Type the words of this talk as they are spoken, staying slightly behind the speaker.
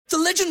The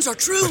legends are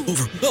true.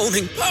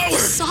 Overwhelming power!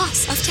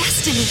 Sauce of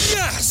destiny.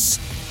 Yes!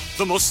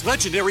 The most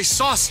legendary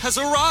sauce has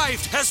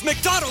arrived as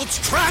McDonald's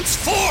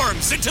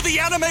transforms into the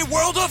anime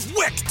world of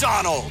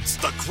WickDonald's.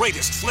 The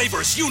greatest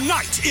flavors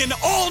unite in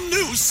all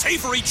new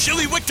savory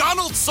chili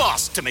McDonald's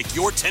sauce to make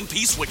your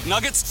 10-piece Wick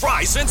Nuggets,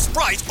 fries, and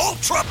Sprite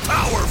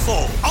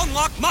ultra-powerful.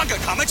 Unlock manga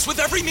comics with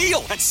every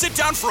meal and sit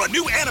down for a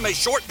new anime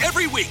short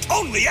every week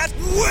only at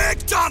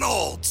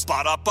WickDonald's.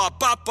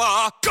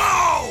 Ba-da-ba-ba-ba,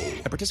 go!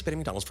 At participating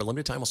McDonald's for a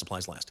limited time while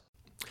supplies last.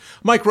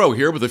 Mike Rowe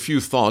here with a few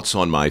thoughts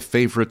on my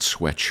favorite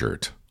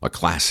sweatshirt. A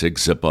classic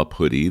zip-up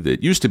hoodie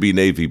that used to be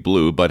navy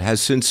blue but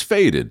has since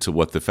faded to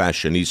what the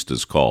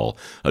fashionistas call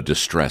a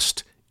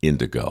distressed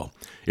indigo.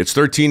 It's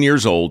 13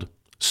 years old,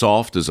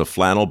 soft as a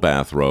flannel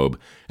bathrobe,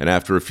 and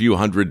after a few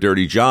hundred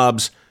dirty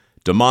jobs,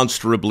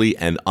 demonstrably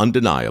and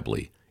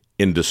undeniably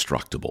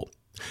indestructible.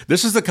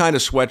 This is the kind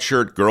of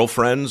sweatshirt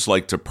girlfriends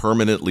like to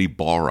permanently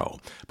borrow.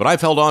 But I've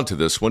held on to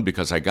this one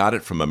because I got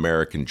it from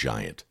American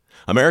Giant.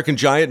 American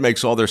Giant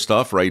makes all their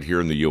stuff right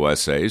here in the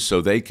USA so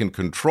they can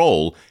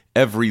control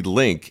every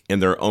link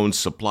in their own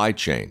supply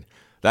chain.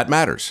 That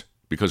matters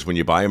because when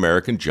you buy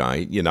American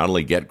Giant, you not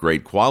only get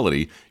great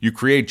quality, you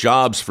create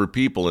jobs for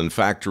people in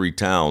factory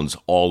towns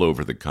all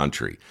over the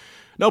country.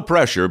 No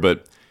pressure,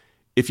 but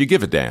if you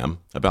give a damn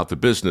about the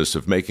business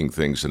of making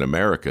things in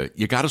America,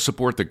 you got to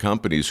support the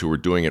companies who are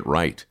doing it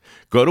right.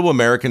 Go to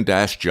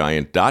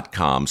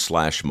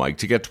american-giant.com/Mike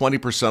to get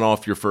 20%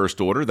 off your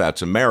first order.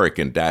 That's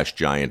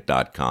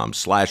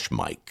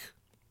american-giant.com/Mike.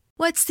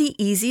 What's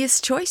the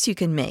easiest choice you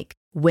can make?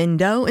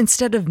 Window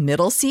instead of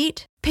middle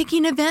seat?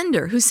 Picking a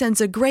vendor who sends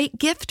a great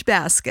gift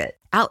basket?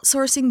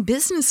 Outsourcing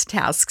business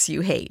tasks you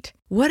hate?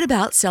 What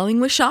about selling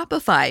with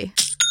Shopify?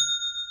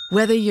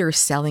 Whether you're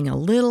selling a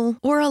little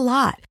or a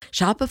lot,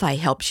 Shopify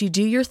helps you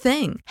do your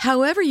thing,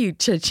 however you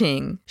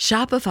cha-ching.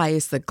 Shopify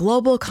is the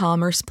global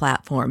commerce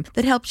platform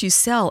that helps you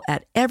sell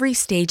at every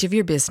stage of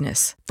your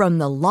business. From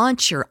the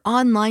launch your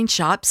online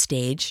shop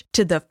stage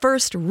to the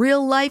first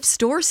real-life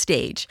store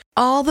stage,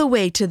 all the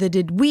way to the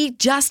did we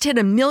just hit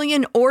 1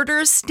 million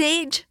orders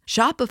stage.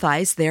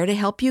 Shopify's there to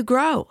help you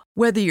grow.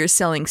 Whether you're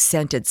selling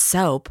scented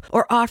soap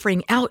or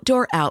offering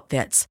outdoor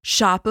outfits,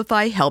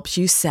 Shopify helps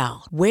you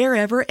sell.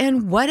 Wherever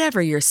and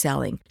whatever you're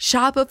selling,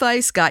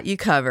 Shopify's got you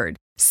covered.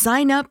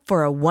 Sign up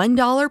for a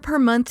 $1 per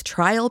month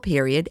trial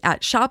period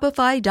at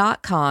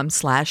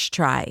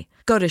shopify.com/try.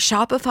 Go to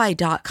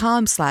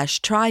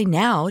shopify.com/try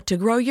now to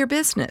grow your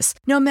business,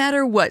 no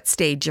matter what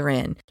stage you're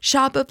in.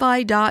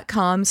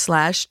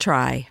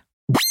 Shopify.com/try.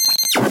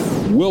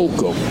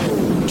 Welcome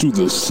to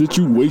the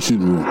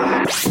Situation Room.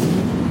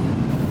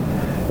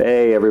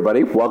 Hey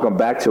everybody, welcome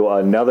back to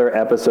another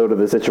episode of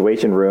The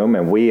Situation Room,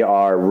 and we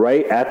are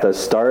right at the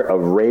start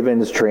of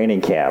Ravens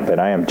training camp,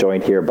 and I am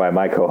joined here by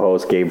my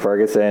co-host Gabe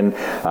Ferguson.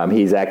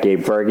 He's at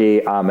Gabe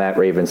Fergie, I'm at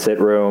Ravens Sit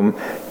Room.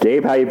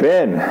 Gabe, how you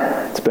been?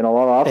 It's been a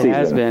long offseason. It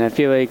has been. I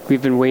feel like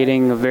we've been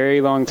waiting a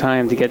very long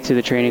time to get to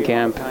the training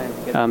camp,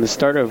 the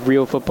start of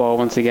real football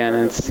once again.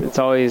 It's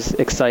always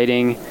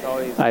exciting.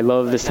 I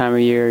love this time of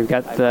year. We've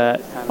got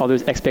all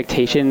those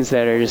expectations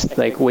that are just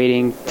like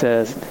waiting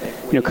to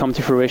come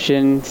to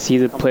fruition, see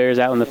the players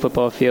out on the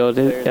football field,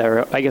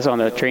 or I guess on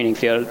the training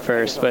field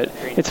first, but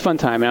it's a fun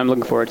time, and I'm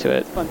looking forward to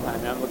it.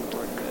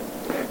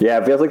 Yeah,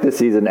 it feels like the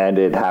season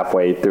ended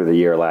halfway through the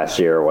year last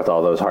year with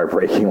all those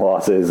heartbreaking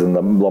losses and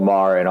the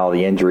Lamar and all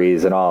the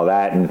injuries and all of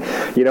that. And,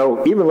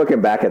 even looking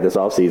back at this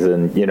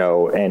offseason,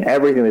 and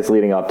everything that's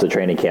leading up to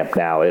training camp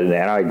now, and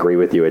I agree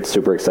with you, it's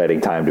super exciting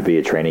time to be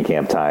at training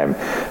camp time.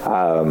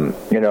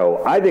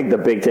 I think the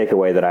big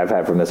takeaway that I've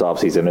had from this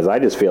offseason is I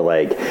just feel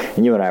like,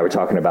 and you and I were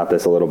talking about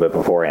this a little bit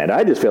beforehand,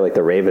 I just feel like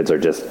the Ravens are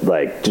just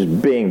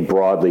being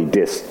broadly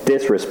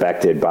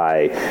disrespected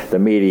by the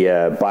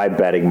media, by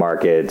betting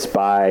markets,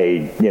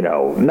 by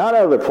not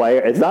other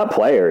players. It's not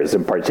players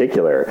in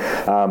particular,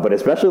 but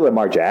especially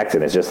Lamar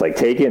Jackson is just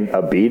taking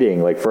a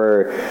beating,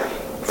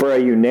 for a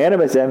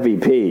unanimous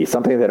MVP,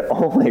 something that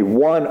only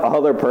one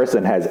other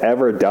person has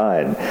ever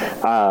done,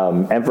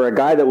 and for a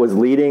guy that was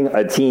leading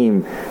a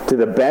team to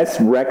the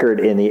best record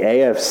in the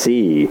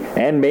AFC,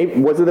 and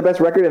maybe was it the best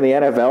record in the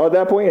NFL at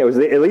that point? It was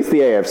at least the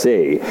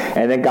AFC,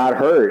 and then got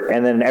hurt,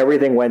 and then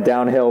everything went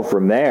downhill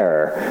from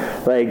there.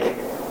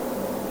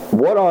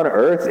 What on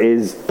earth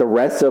is the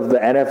rest of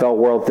the NFL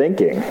world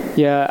thinking?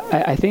 Yeah,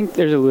 I think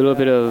there's a little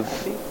bit of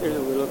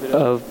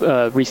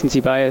recency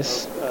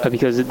bias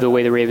because of the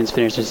way the Ravens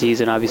finished their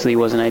season obviously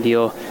wasn't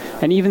ideal.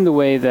 And even the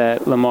way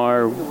that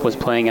Lamar was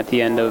playing at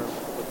the end of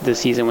the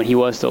season when he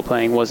was still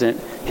playing wasn't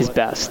his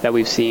best that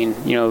we've seen.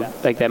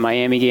 That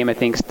Miami game I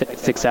think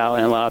sticks out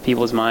in a lot of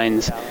people's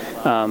minds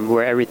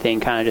where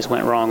everything kind of just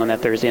went wrong on that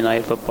Thursday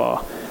night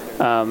football.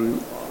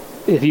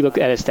 If you look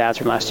at his stats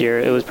from last year,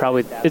 it's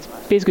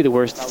basically the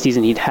worst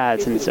season he'd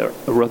had since a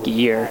rookie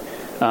year.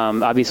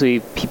 Obviously,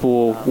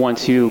 people want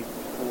to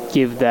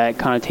give that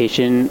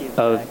connotation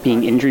of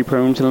being injury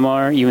prone to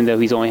Lamar, even though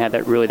he's only had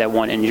that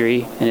one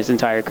injury in his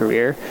entire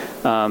career.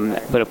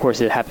 But of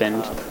course, it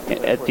happened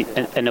at the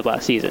end of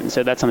last season,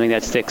 so that's something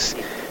that sticks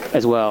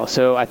as well.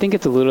 So I think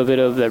it's a little bit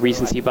of the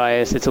recency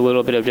bias. It's a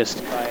little bit of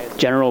just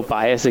general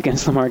bias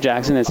against Lamar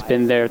Jackson that's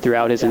been there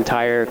throughout his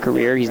entire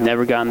career. He's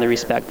never gotten the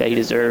respect that he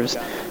deserves,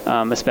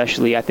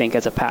 especially, I think,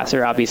 as a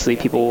passer. Obviously,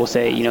 people will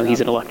say,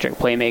 he's an electric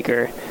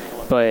playmaker,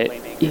 but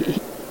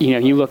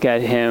you look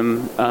at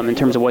him in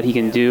terms of what he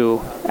can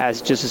do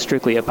as just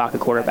strictly a pocket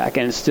quarterback,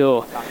 and it's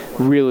still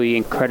really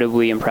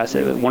incredibly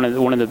impressive. One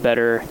of the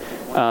better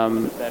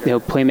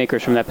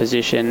playmakers from that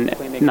position,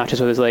 not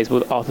just with his legs,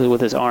 but also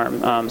with his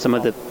arm. Some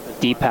of the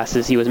deep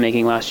passes he was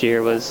making last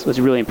year was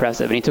really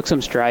impressive, and he took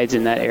some strides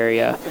in that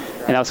area,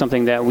 and that was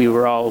something that we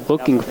were all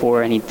looking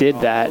for, and he did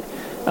that.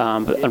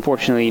 But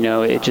unfortunately,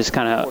 it just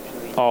kind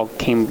of all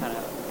came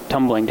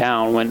tumbling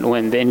down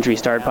when the injuries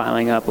started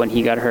piling up, when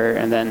he got hurt,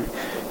 and then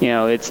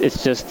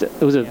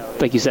it was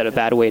like you said, a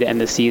bad way to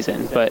end the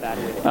season. But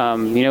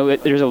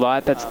there's a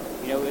lot that's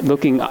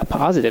looking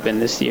positive in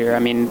this year. I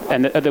mean,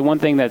 and the one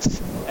thing that's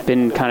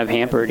been kind of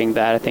hampering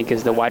that, I think,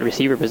 is the wide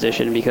receiver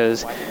position,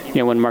 because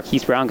when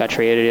Marquise Brown got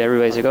traded,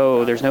 everybody's like,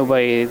 oh, there's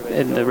nobody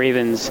in the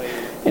Ravens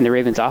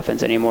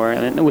offense anymore,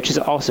 which is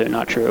also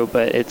not true,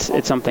 but it's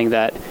something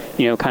that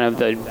kind of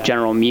the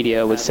general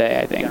media would say,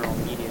 I think.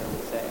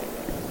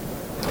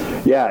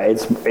 Yeah,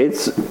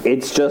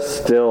 it's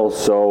just still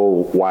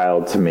so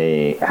wild to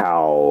me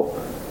how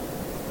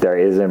there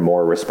isn't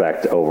more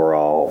respect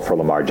overall for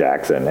Lamar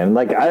Jackson. And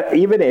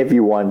even if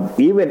you want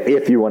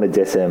to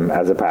diss him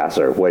as a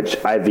passer,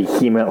 which I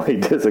vehemently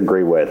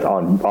disagree with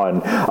on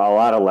a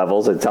lot of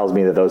levels, it tells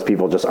me that those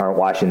people just aren't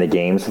watching the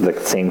games with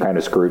the same kind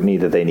of scrutiny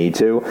that they need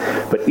to.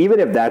 But even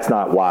if that's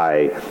not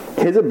why,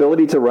 his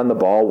ability to run the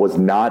ball was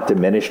not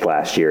diminished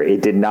last year.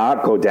 It did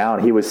not go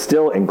down. He was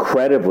still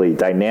incredibly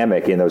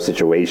dynamic in those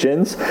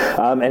situations.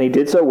 And he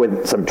did so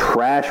with some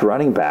trash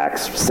running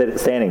backs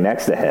standing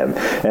next to him.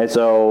 And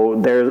so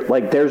there's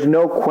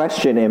no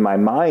question in my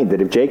mind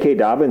that if J.K.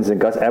 Dobbins and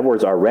Gus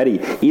Edwards are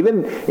ready,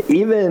 even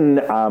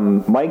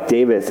Mike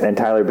Davis and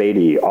Tyler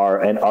Beatty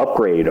are an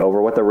upgrade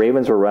over what the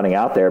Ravens were running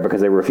out there,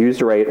 because they refused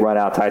to run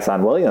out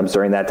Tyson Williams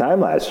during that time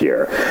last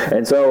year.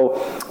 And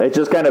so it's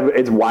just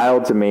it's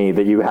wild to me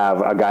that you have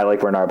a guy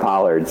like Bernard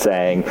Pollard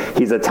saying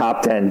he's a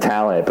top 10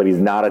 talent, but he's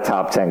not a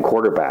top 10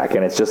 quarterback.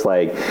 And it's just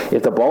like,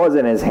 if the ball is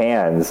in his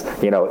hands,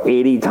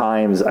 80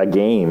 times a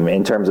game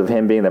in terms of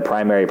him being the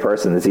primary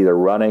person that's either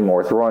running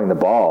or throwing the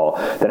ball,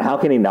 then how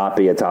can he not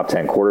be a top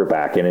 10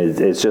 quarterback? And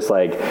it's just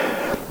like,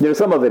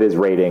 some of it is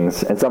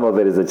ratings and some of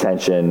it is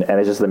attention, and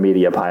it's just the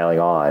media piling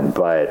on.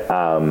 But,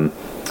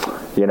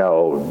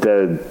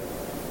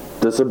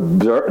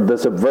 the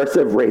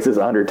subversive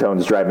racist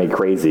undertones drive me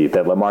crazy.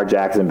 That Lamar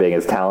Jackson, being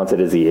as talented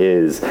as he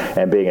is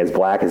and being as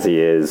black as he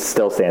is,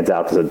 still stands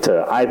out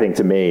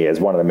to me,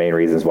 as one of the main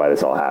reasons why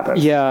this all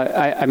happened.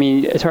 Yeah, I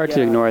mean, it's hard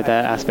to ignore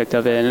that aspect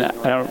of it, and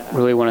I don't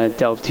really want to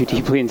delve too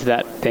deeply into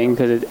that thing,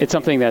 because it's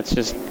something that's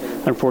just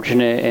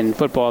unfortunate in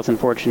football. It's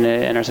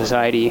unfortunate in our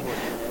society,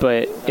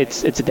 but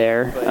it's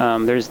there.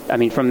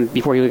 From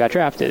before he got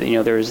drafted,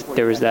 there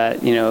was that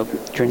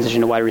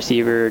transition to wide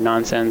receiver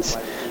nonsense.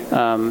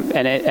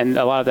 And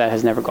a lot of that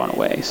has never gone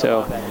away.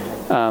 So,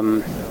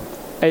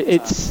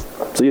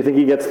 So you think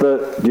do you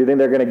think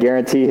they're going to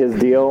guarantee his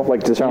deal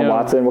like Deshaun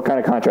Watson? What kind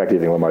of contract do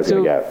you think Lamar's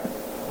going to get?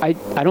 I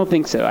don't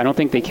think so. I don't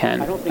think they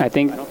can. I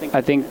think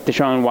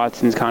Deshaun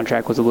Watson's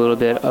contract was a little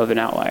bit of an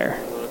outlier.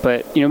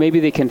 But, maybe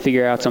they can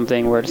figure out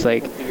something where it's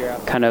like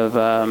kind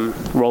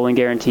of rolling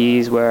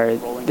guarantees, where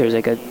there's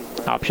like a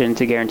option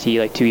to guarantee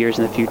like 2 years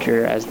in the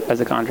future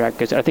as a contract.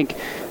 Because I think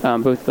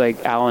both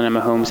like Allen and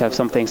Mahomes have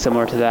something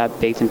similar to that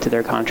baked into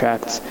their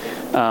contracts.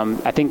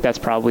 I think that's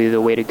probably the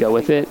way to go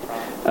with it.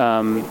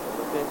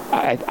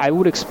 I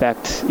would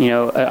expect, an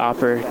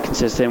offer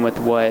consistent with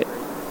what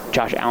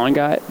Josh Allen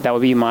got. That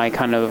would be my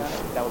kind of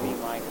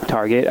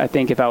target. I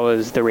think if I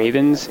was the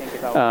Ravens,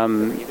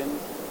 the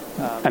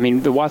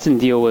Watson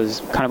deal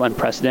was kind of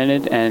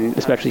unprecedented, and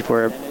especially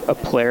for a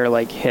player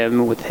like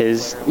him with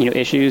his,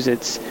 issues,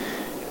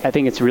 I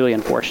think it's really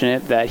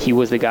unfortunate that he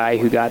was the guy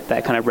who got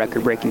that kind of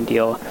record-breaking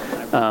deal.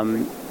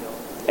 And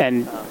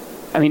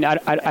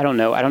I don't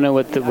know. I don't know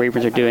what the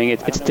Ravens are doing.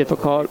 It's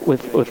difficult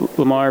with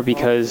Lamar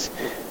because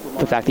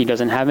the fact that he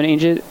doesn't have an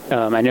agent.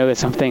 I know that's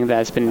something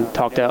that's been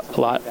talked a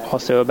lot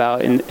also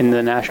about in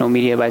the national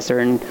media by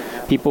certain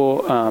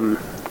people.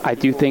 I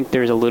do think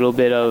there's a little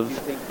bit of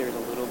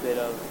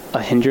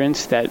a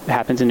hindrance that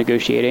happens in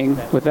negotiating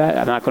with that.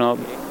 I'm not going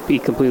to be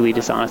completely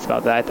dishonest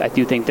about that. I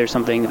do think there's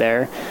something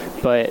there,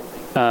 but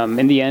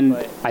in the end,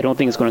 I don't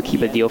think it's going to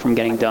keep a deal from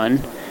getting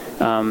done.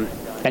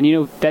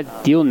 And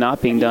that deal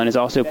not being done is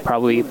also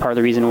probably part of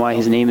the reason why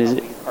his name is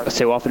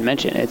so often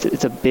mentioned.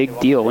 It's a big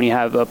deal when you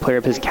have a player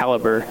of his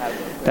caliber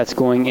that's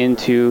going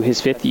into his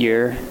fifth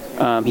year.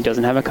 He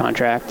doesn't have a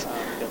contract.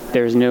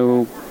 There's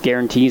no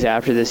guarantees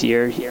after this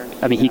year.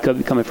 He could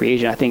become a free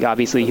agent. I think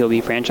obviously he'll be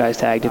franchise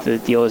tagged if the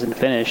deal isn't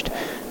finished,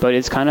 but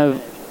it's kind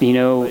of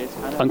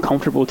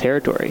uncomfortable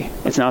territory.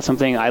 It's not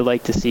something I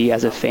like to see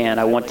as a fan.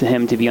 I want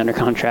him to be under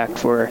contract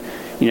for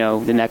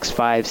the next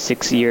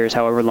 5-6 years,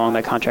 however long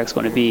that contract's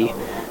going to be.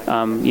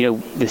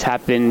 This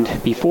happened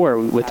before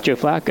with Joe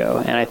Flacco,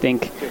 and I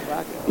think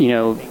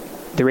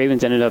the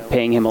Ravens ended up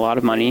paying him a lot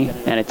of money,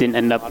 and it didn't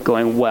end up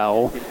going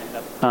well.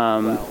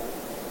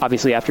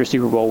 Obviously, after a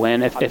Super Bowl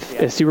win, if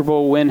a Super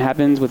Bowl win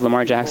happens with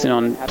Lamar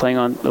Jackson playing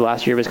on the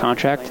last year of his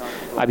contract,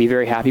 I'd be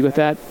very happy with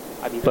that.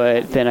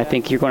 But then I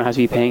think you're going to have to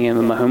be paying him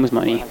Mahomes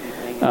money.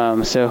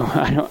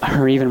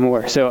 Or even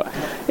more. So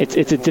it's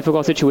a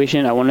difficult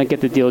situation. I want to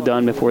get the deal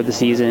done before the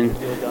season.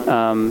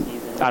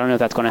 I don't know if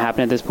that's going to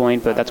happen at this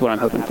point, but that's what I'm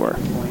hoping for.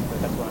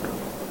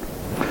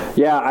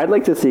 Yeah, I'd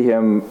like to see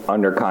him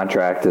under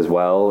contract as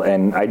well.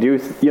 And I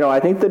do, I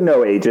think the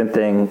no agent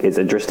thing is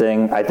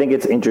interesting. I think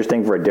it's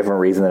interesting for a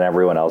different reason than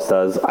everyone else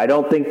does. I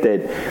don't think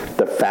that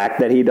the fact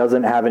that he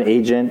doesn't have an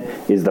agent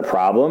is the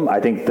problem.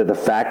 I think that the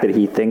fact that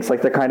he thinks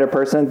like the kind of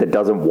person that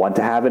doesn't want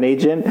to have an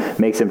agent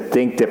makes him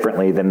think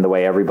differently than the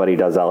way everybody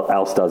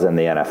else does in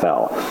the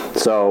NFL.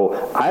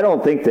 So I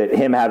don't think that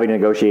him having to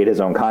negotiate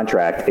his own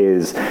contract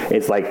it's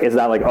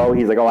not like,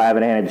 I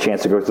haven't had a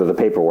chance to go through the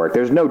paperwork.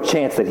 There's no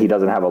chance that he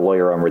doesn't have a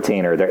lawyer on retainer.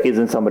 There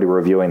isn't somebody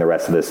reviewing the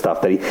rest of this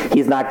stuff, that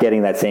he's not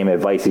getting that same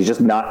advice. He's just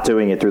not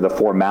doing it through the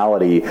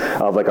formality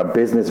of like a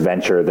business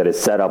venture that is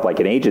set up like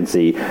an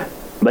agency.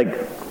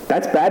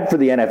 That's bad for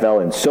the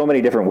NFL in so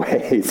many different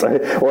ways,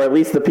 or at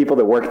least the people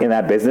that work in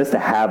that business, to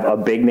have a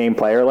big name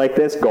player like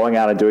this going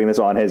out and doing this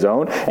on his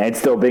own and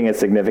still being as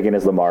significant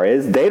as Lamar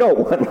is. They don't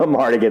want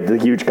Lamar to get the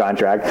huge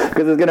contract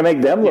because it's going to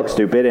make them look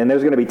stupid, and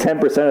there's going to be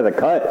 10% of the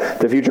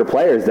cut to future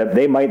players that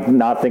they might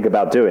not think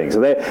about doing.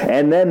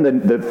 And then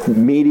the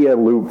media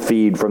loop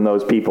feed from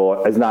those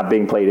people is not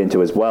being played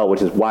into as well,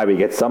 which is why we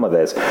get some of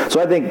this. So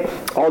I think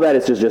all that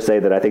is just say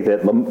that I think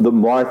that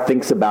Lamar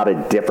thinks about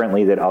it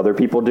differently than other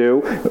people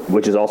do,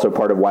 which is also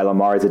part of why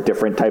Lamar is a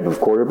different type of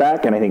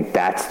quarterback, and I think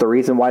that's the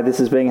reason why this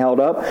is being held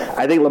up.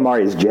 I think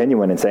Lamar is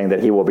genuine in saying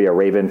that he will be a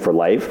Raven for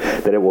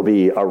life, that it will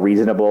be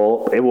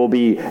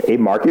a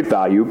market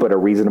value, but a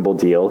reasonable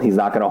deal. He's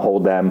not going to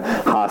hold them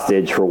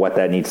hostage for what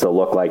that needs to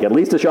look like. At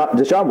least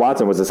Deshaun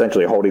Watson was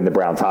essentially holding the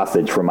Browns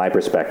hostage from my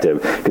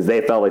perspective, because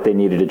they felt like they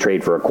needed to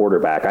trade for a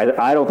quarterback.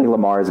 I don't think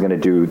Lamar is going to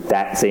do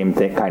that same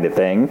kind of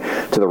thing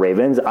to the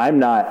Ravens. I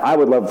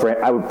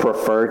would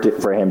prefer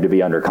for him to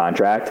be under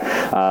contract,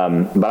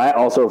 but I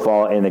also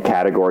fall in the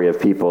category of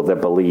people that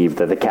believe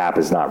that the cap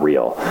is not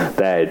real.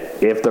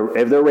 That if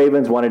the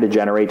Ravens wanted to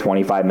generate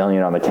 $25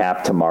 million on the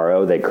cap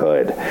tomorrow, they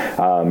could,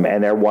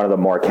 and they're one of the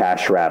more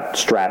cash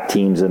strapped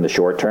teams in the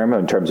short term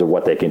in terms of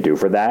what they can do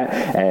for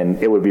that,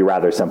 and it would be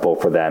rather simple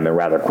for them and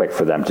rather quick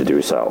for them to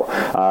do so.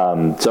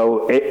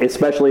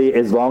 Especially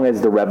as long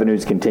as the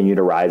revenues continue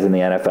to rise in the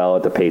NFL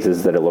at the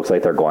paces that it looks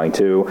like they're going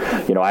to,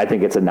 I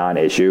think it's a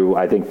non-issue.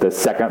 I think the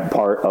second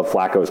part of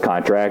Flacco's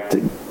contract,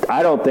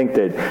 I don't think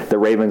that the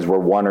Ravens were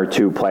one or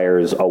two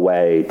players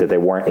away that they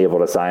weren't able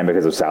to sign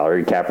because of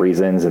salary cap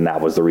reasons, and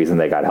that was the reason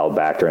they got held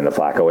back during the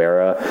Flacco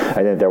era.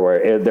 I think there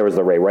was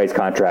the Ray Rice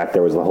contract,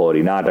 there was the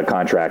Haloti Ngata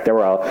contract. There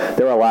were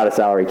a lot of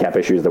salary cap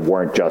issues that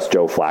weren't just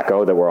Joe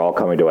Flacco that were all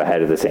coming to a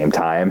head at the same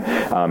time,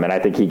 and I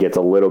think he gets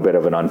a little bit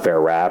of an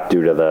unfair rap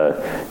due to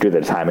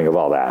the timing of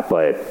all that.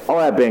 But all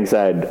that being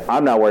said,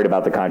 I'm not worried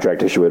about the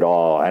contract issue at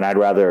all, and I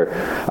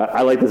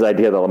like this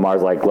idea that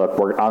Lamar's like, look,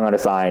 I'm going to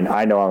sign.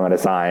 I know I'm going to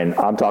sign.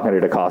 I'm talking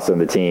to DeCosta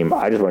and the team.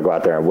 I just want to go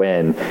out there and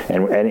win.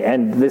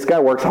 And this guy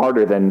works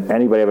harder than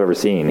anybody I've ever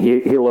seen.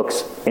 He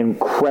looks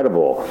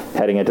incredible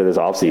heading into this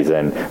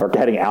offseason, or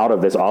heading out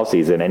of this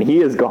offseason, and he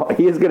is going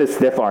to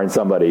stiff arm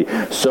somebody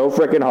so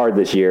freaking hard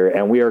this year,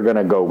 and we are going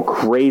to go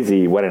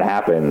crazy when it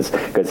happens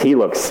because he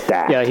looks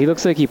stacked. Yeah, he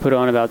looks like he put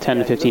on about 10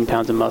 to 15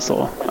 pounds of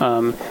muscle.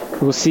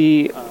 We'll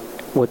see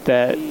what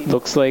that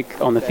looks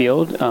like on the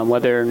field,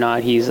 whether or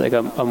not he's like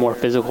a more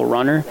physical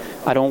runner.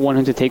 I don't want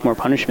him to take more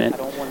punishment.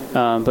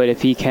 But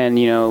if he can,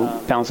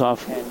 bounce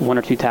off one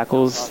or two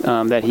tackles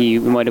that he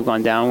might have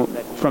gone down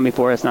from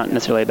before, that's not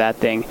necessarily a bad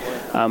thing.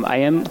 I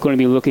am going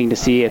to be looking to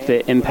see if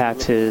it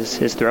impacts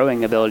his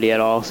throwing ability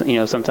at all.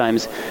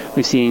 Sometimes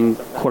we've seen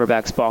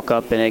quarterbacks bulk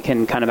up, and it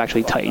can kind of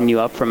actually tighten you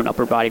up from an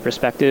upper body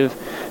perspective,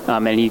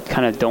 and you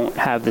kind of don't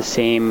have the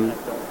same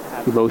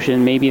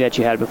motion maybe that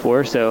you had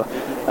before. So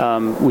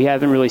we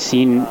haven't really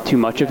seen too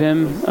much of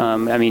him.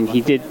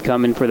 He did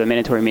come in for the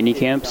mandatory mini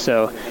camp,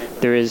 so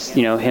there is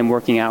him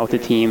working out with the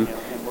team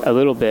a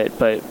little bit,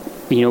 but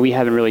we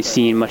haven't really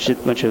seen much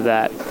of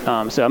that.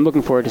 So I'm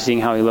looking forward to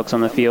seeing how he looks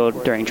on the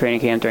field during training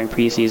camp, during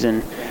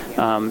preseason,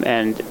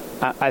 and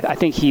I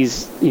think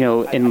he's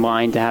in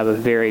line to have a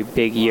very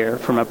big year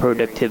from a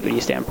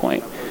productivity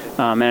standpoint,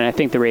 and I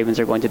think the Ravens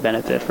are going to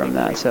benefit from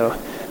that. So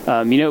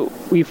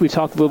we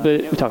talked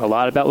a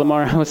lot about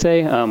Lamar, I would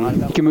say.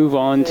 You can move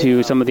on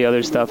to some of the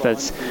other stuff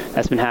that's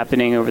been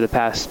happening over the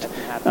past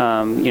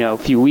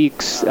few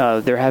weeks.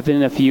 There have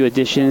been a few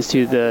additions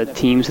to the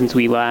team since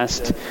we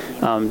last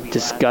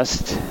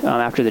discussed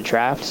after the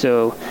draft.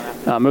 So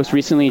most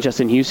recently,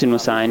 Justin Houston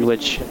was signed,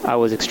 which I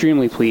was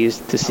extremely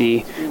pleased to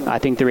see. I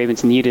think the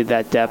Ravens needed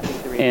that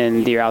depth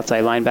in their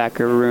outside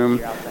linebacker room.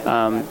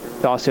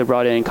 They also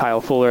brought in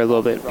Kyle Fuller a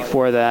little bit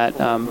before that.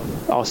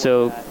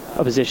 Also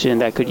a position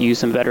that could use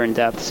some veteran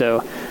depth.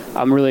 So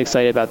I'm really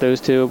excited about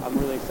those two.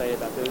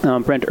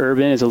 Brent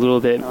Urban is a little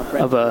bit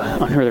of a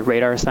under the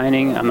radar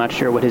signing. I'm not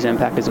sure what his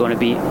impact is going to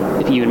be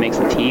if he even makes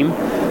the team.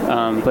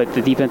 But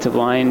the defensive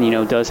line,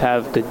 does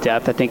have good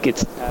depth. I think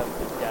it's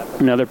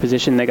another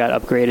position that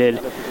got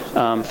upgraded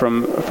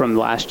from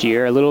last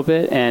year a little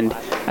bit, and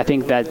I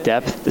think that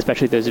depth,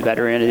 especially those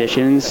veteran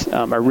additions,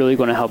 are really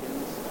going to help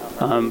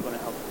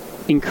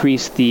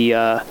increase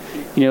the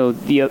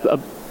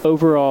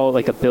overall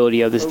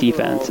ability of this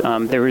defense.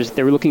 They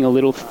were looking a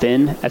little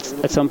thin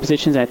at some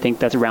positions, and I think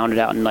that's rounded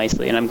out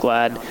nicely. And I'm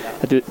glad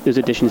that those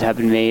additions have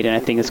been made, and I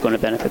think it's going to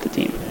benefit the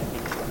team.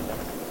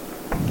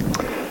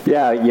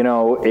 Yeah,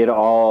 it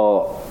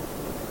all.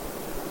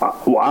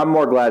 I'm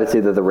more glad to see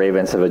that the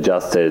Ravens have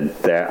adjusted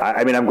there.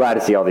 I'm glad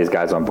to see all these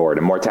guys on board,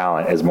 and more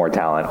talent is more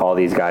talent. All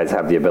these guys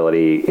have the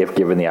ability, if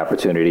given the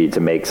opportunity,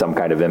 to make some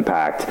kind of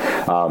impact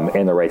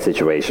in the right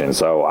situation.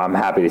 So I'm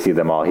happy to see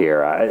them all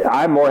here.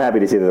 I'm more happy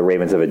to see that the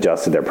Ravens have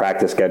adjusted their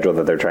practice schedule,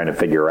 that they're trying to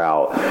figure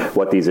out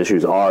what these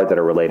issues are that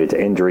are related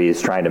to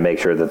injuries, trying to make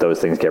sure that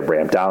those things get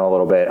ramped down a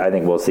little bit. I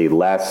think we'll see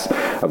less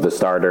of the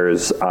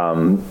starters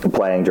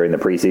playing during the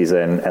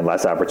preseason and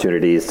less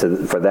opportunities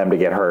for them to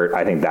get hurt.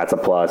 I think that's a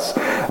plus.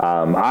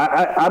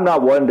 I'm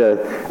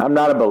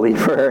not a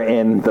believer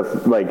in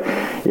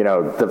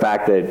the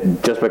fact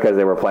that just because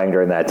they were playing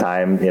during that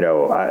time,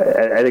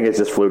 I think it's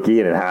just fluky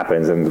and it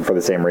happens. And for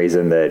the same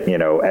reason that,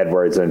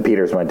 Edwards and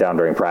Peters went down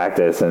during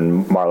practice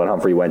and Marlon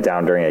Humphrey went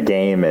down during a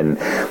game, and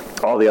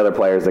all the other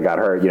players that got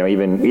hurt,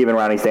 even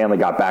Ronnie Stanley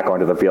got back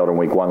onto the field in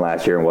week 1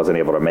 last year and wasn't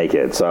able to make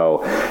it.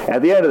 So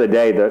at the end of the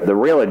day, the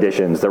real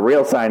additions, the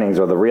real signings,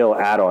 or the real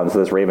add-ons to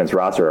this Ravens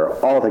roster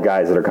are all the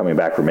guys that are coming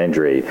back from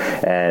injury.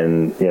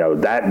 And,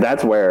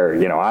 that's where,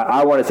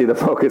 I want to see the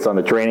focus on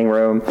the training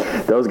room,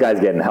 those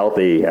guys getting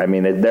healthy.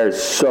 There's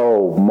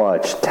so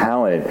much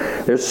talent.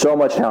 There's so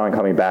much talent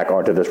coming back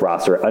onto this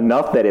roster,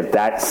 enough that if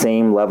that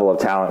same level of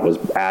talent was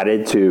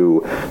added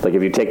to,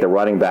 if you take the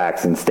running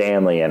backs and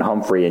Stanley and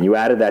Humphrey and you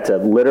added that to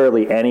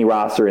literally any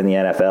roster in the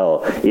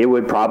NFL, it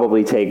would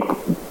probably take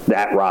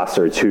that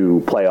roster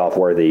to playoff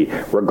worthy,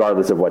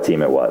 regardless of what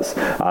team it was.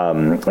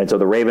 And so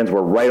the Ravens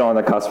were right on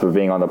the cusp of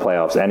being on the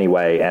playoffs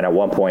anyway, and at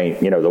one point,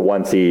 the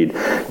 1 seed,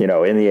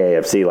 in the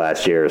AFC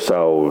last year.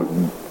 So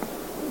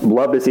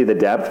love to see the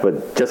depth,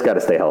 but just got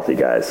to stay healthy,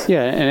 guys.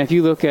 Yeah, and if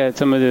you look at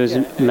some of those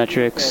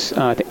metrics,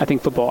 I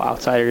think Football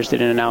Outsiders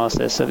did an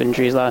analysis of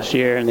injuries last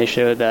year, and they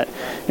showed that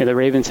the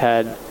Ravens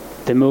had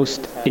the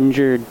most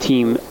injured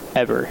team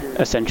ever,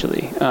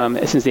 essentially,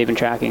 since they've been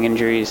tracking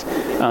injuries,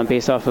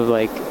 based off of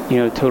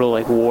total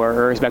WAR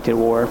or expected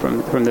WAR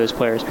from those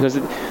players, because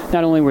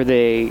not only were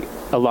they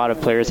a lot of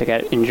players that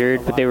got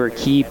injured, but they were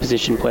key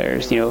position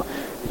players.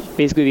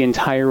 Basically the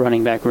entire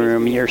running back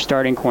room, your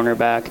starting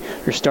cornerback,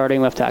 your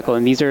starting left tackle,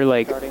 and these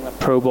are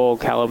Pro Bowl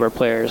caliber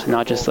players,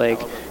 not just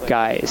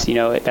guys.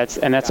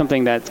 That's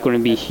something that's going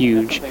to be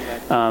huge.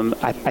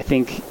 I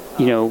think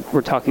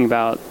we're talking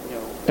about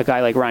a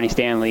guy like Ronnie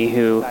Stanley,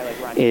 who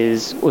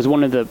was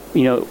one of the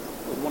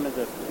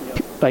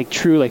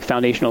true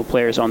foundational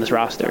players on this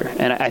roster,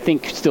 and I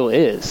think still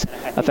is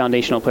a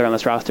foundational player on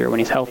this roster when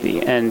he's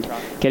healthy. And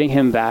getting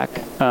him back,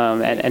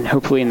 and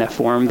hopefully in the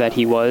form that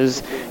he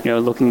was,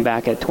 looking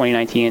back at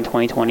 2019 and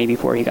 2020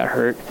 before he got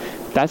hurt,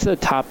 that's a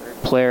top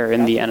player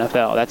in the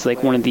NFL. That's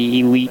one of the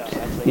elite,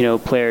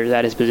 players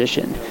at his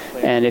position.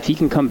 And if he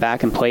can come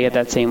back and play at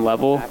that same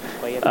level,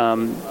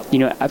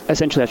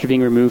 essentially after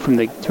being removed from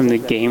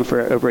the game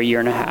for over a year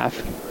and a half,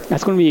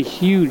 that's going to be a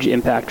huge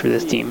impact for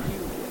this team.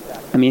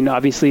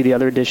 Obviously the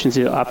other additions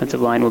to the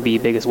offensive line will be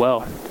big as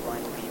well,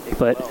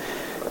 but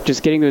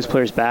just getting those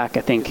players back,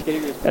 I think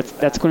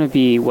that's going to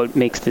be what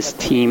makes this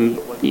team,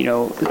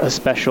 a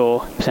special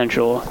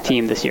potential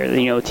team this year.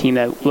 A team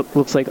that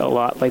looks a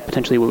lot like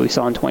potentially what we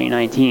saw in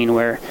 2019,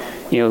 where,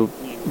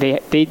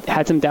 they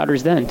had some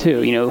doubters then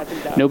too.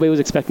 Nobody was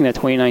expecting that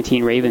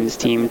 2019 Ravens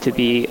team to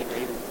be,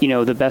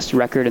 the best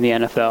record in the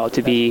NFL,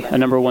 to be a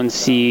number 1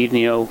 seed,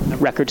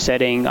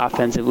 record-setting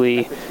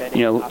offensively,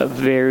 a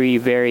very,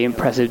 very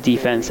impressive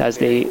defense as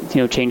they,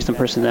 changed some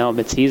personnel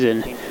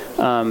mid-season.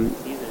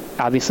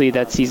 Obviously,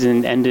 that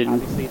season ended,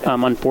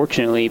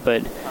 unfortunately,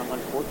 but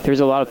there's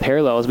a lot of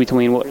parallels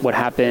between what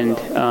happened,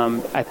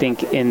 I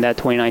think, in that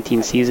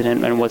 2019 season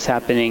and what's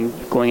happening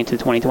going into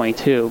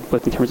 2022,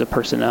 both in terms of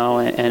personnel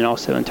and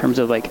also in terms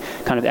of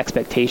kind of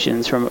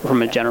expectations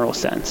from a general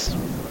sense.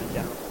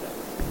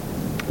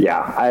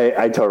 Yeah,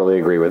 I totally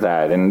agree with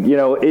that. And,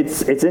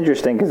 it's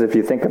interesting because if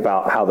you think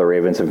about how the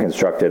Ravens have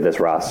constructed this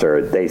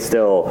roster, they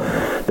still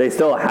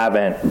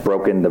haven't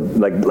broken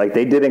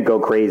they didn't go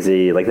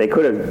crazy. They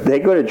could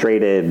have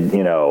traded,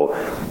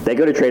 they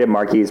could have traded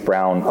Marquise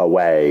Brown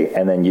away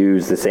and then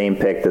used the same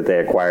pick that they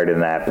acquired in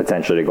that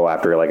potentially to go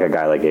after a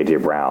guy like A.J.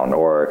 Brown,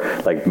 or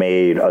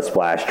made a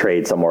splash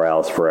trade somewhere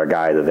else for a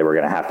guy that they were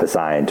going to have to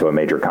sign to a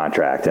major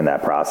contract in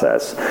that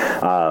process.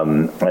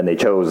 And they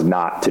chose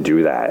not to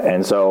do that.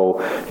 And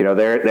so,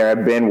 there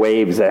have been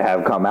waves that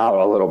have come out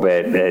a little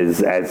bit,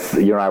 as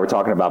you and I were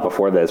talking about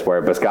before this,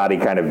 where Biscotti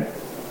kind of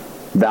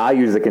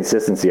values the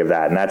consistency of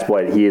that, and that's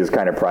what he has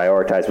kind of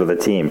prioritized with the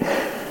team.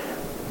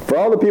 For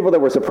all the people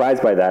that were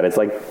surprised by that, it's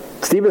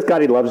Steve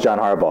Bisciotti loves John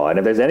Harbaugh, and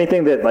if there's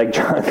anything that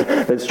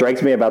that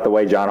strikes me about the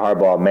way John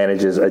Harbaugh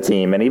manages a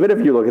team, and even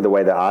if you look at the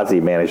way that Ozzie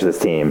managed this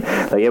team,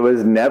 like it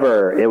was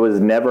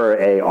never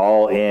a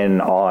all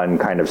in on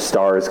kind of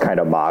stars kind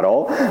of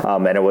model,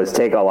 and it was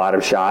take a lot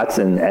of shots,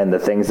 and the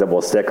things that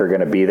will stick are going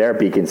to be there,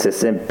 be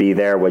consistent, be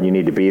there when you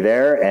need to be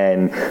there,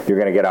 and you're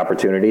going to get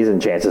opportunities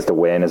and chances to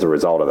win as a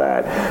result of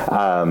that.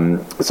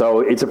 So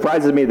it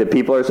surprises me that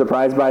people are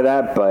surprised by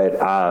that, but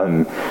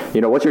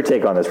what's your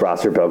take on this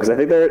roster, Bill? Because I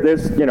think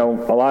there's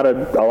a lot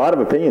of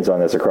opinions on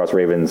this across the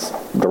Ravens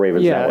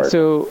network. Yeah,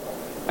 so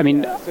I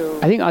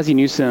think Ozzie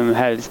Newsome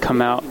has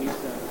come out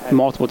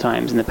multiple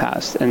times in the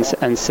past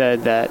and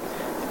said that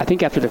I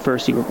think after the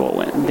first Super Bowl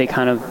win, they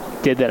kind of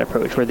did that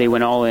approach where they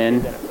went all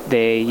in.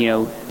 They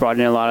brought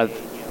in a lot of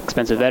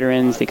expensive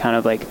veterans. They kind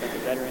of like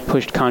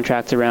pushed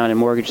contracts around and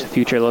mortgaged the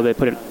future a little bit.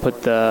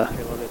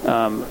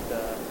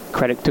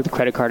 Took the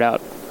credit card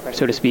out,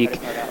 so to speak,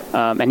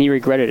 and he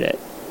regretted it.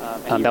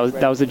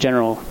 That was the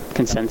general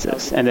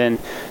consensus. And then,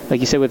 like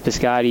you said with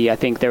Biscotti, I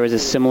think there was a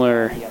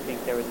similar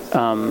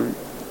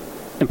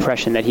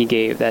impression that he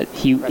gave, that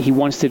he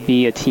wants to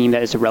be a team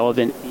that is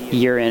relevant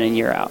year in and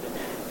year out.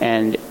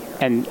 And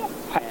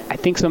I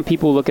think some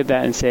people look at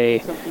that and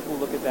say,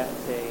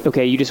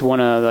 okay, you just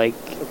want to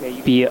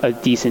be a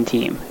decent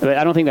team. But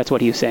I don't think that's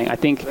what he was saying. I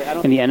think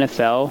in the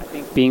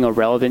NFL, being a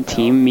relevant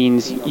team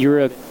means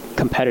you're a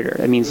competitor.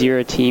 It means you're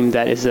a team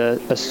that is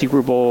a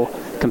Super Bowl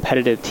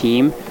competitive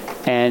team.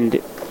 And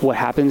what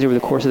happens over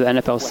the course of the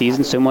NFL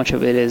season, so much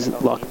of it is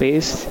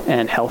luck-based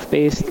and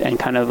health-based and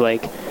kind of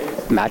like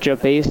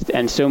matchup-based,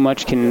 and so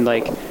much can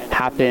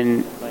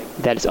happen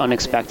that is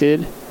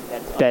unexpected,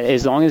 that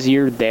as long as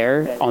you're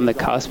there on the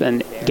cusp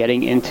and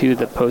getting into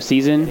the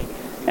postseason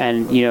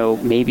and,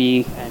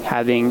 maybe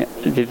having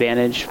the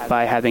advantage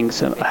by having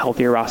a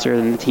healthier roster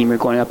than the team you're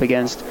going up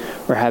against,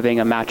 or having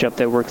a matchup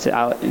that works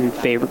out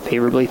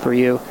favorably for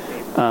you,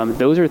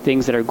 those are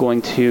things that are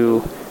going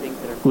to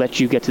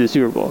let you get to the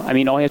Super Bowl. I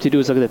mean, all you have to do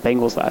is look at the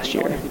Bengals last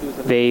year.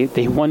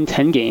 They won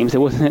 10 games. It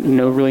wasn't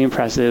no really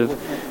impressive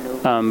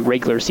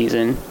regular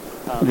season.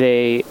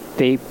 They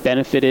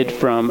benefited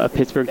from a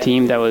Pittsburgh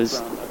team that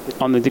was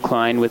on the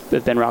decline with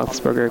Ben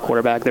Roethlisberger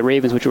quarterback. The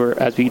Ravens, which were,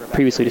 as we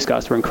previously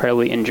discussed, were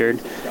incredibly injured.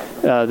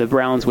 The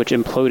Browns, which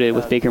imploded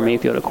with Baker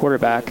Mayfield at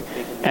quarterback,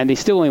 and they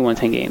still only won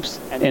 10 games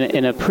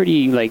in a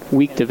pretty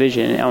weak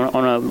division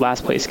on a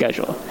last place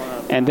schedule.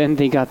 And then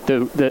they got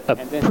a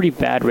pretty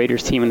bad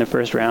Raiders team in the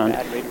first round.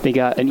 They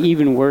got an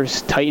even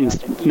worse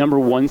Titans number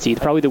 1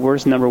 seed, probably the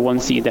worst number 1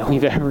 seed that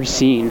we've ever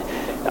seen.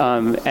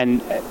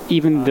 And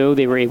even though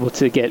they were able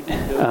to get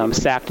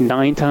sacked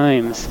 9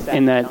 times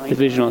in that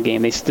divisional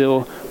game, they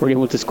still were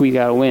able to squeak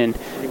out a win.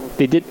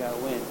 They did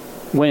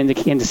went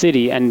into Kansas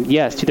City, and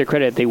yes, to their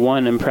credit, they won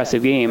an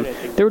impressive game.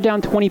 They were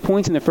down 20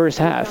 points in the first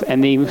half,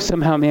 and they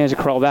somehow managed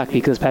to crawl back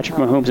because Patrick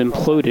Mahomes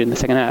imploded in the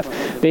second half.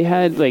 They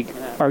had,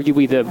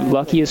 arguably the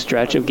luckiest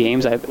stretch of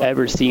games I've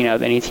ever seen out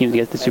of any team to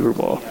get to the Super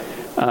Bowl.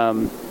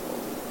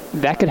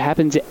 That could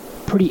happen to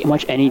pretty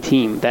much any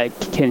team that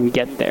can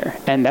get there,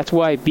 and that's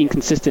why being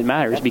consistent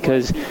matters,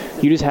 because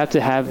you just have to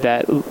have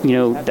that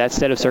that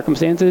set of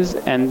circumstances,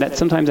 and that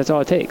sometimes that's all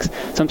it takes.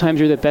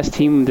 Sometimes you're the best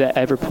team that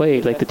ever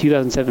played, like the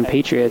 2007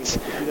 Patriots,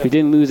 who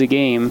didn't lose a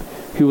game,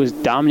 who was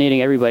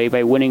dominating everybody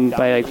by winning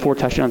by 4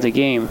 touchdowns a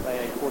game,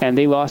 and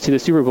they lost to the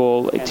Super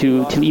Bowl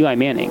to Eli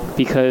Manning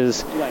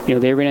because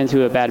they ran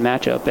into a bad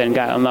matchup and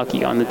got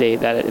unlucky on the day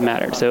that it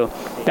mattered. So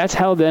that's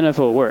how the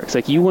NFL works.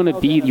 You want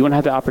to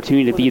have the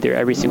opportunity to be there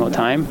every single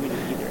time.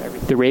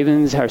 The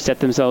Ravens have set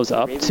themselves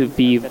up to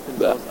be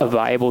a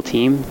viable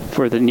team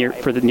for the near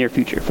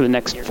future, for the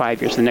next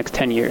 5 years, for the next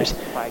 10 years.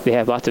 They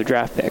have lots of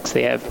draft picks.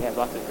 They have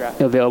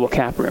available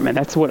cap room, and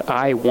that's what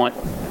I want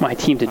my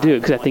team to do,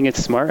 because I think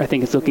it's smart. I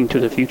think it's looking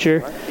to the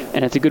future,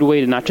 and it's a good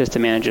way to not just to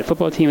manage a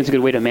football team. It's a good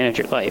way to manage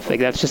your life.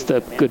 That's just a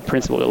good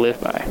principle to live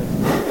by.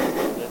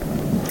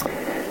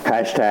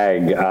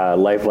 Hashtag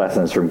life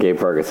lessons from Gabe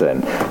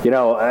Ferguson.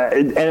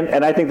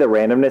 And I think the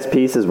randomness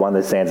piece is one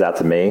that stands out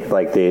to me.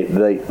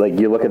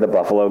 You look at the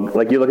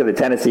Buffalo, you look at the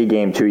Tennessee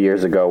game 2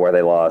 years ago where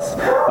they lost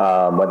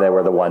when they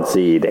were the 1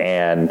 seed,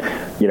 and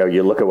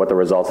you look at what the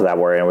results of that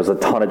were, and it was a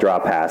ton of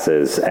drop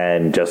passes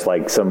and just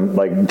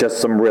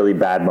some really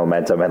bad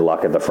momentum and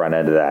luck at the front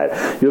end of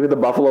that. You look at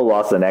the Buffalo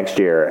loss the next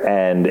year,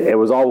 and it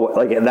was all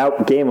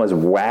that game was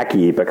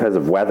wacky because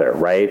of weather,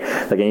 right?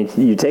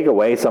 You take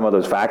away some of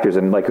those factors,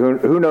 and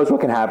who knows what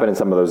can happen in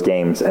some of those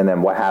games, and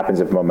then what happens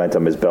if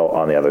momentum is built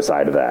on the other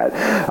side of that.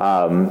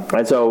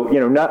 And so,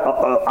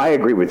 I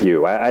agree with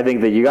you. I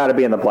think that you got to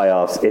be in the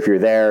playoffs. If you're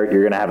there,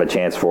 you're going to have a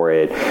chance for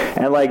it.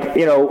 And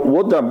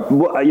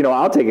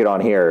I'll take it on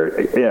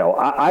here.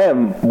 I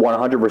am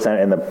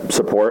 100% in the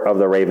support of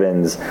the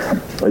Ravens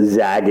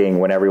zagging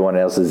when everyone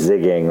else is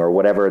zigging, or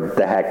whatever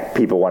the heck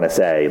people want to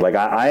say.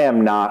 I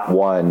am not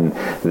one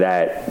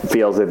that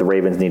feels that the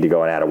Ravens need to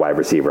go and add a wide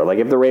receiver.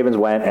 If the Ravens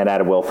went and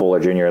added Will Fuller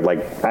Jr.,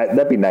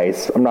 that'd be nice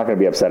nice. I'm not going to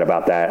be upset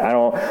about that.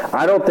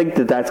 I don't think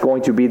that that's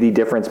going to be the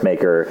difference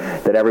maker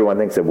that everyone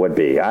thinks it would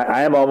be.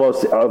 I am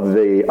almost of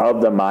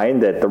the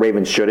mind that the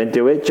Ravens shouldn't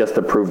do it just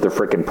to prove the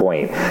freaking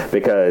point,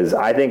 because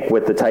I think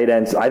with the tight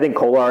ends, I think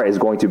Kolar is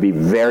going to be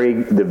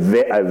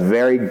a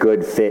very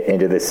good fit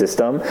into the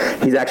system.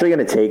 He's actually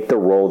going to take the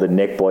role that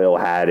Nick Boyle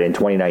had in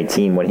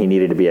 2019 when he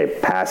needed to be a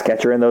pass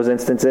catcher in those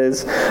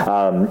instances,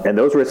 and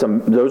those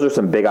are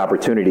some big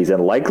opportunities,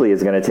 and likely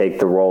is going to take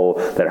the role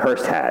that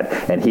Hurst had,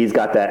 and he's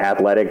got that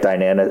athletic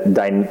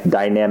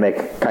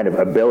dynamic kind of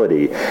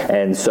ability,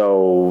 and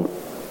so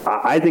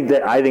I think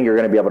you're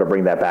going to be able to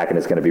bring that back, and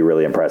it's going to be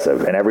really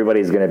impressive. And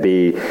everybody's going to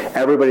be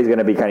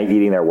kind of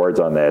eating their words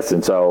on this.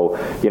 And so,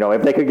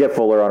 if they could get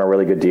Fuller on a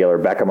really good deal or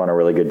Beckham on a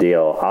really good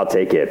deal, I'll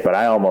take it. But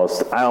I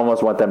almost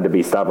want them to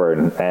be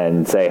stubborn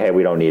and say, hey,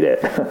 we don't need it.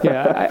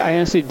 Yeah, I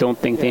honestly don't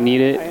think they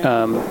need it.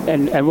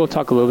 And we'll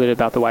talk a little bit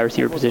about the wide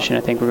receiver position.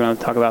 I think we're going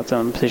to talk about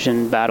some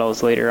position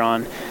battles later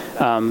on.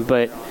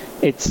 But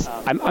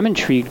I'm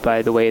intrigued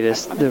by the way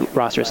the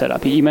roster is set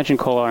up. You mentioned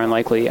Kolar and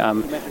Likely.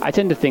 I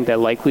tend to think that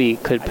Likely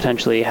could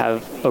potentially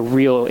have a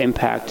real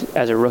impact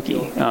as a rookie.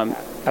 It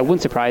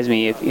wouldn't surprise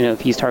me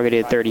if he's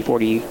targeted 30,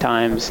 40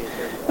 times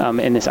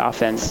in this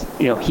offense.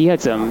 He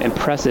had some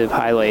impressive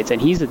highlights,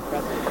 and he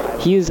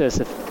is a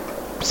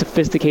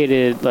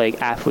sophisticated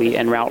athlete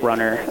and route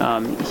runner.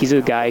 He's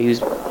a guy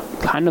who's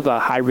kind of a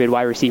hybrid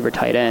wide receiver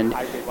tight end.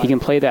 He can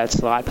play that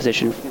slot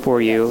position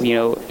for you,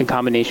 in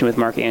combination with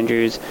Mark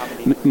Andrews.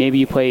 Maybe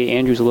you play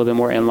Andrews a little bit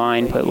more in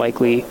line, but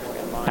Likely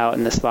out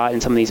in the slot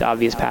in some of these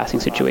obvious passing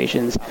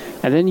situations.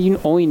 And then you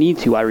only need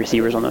 2 wide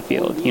receivers on the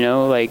field.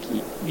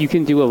 You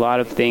can do a lot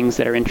of things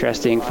that are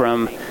interesting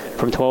from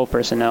 12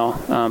 personnel,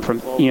 from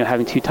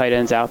having 2 tight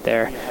ends out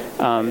there.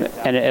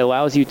 And it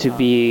allows you to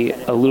be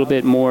a little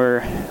bit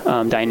more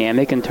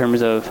dynamic in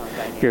terms of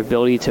your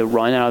ability to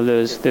run out of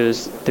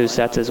those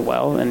sets as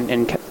well,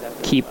 and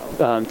keep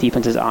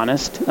defenses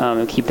honest,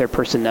 and keep their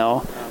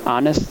personnel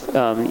honest.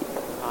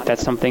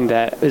 That's something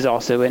that is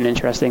also an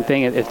interesting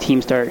thing. If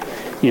teams start,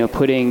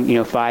 putting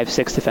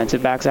 5-6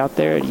 defensive backs out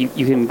there,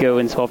 you can go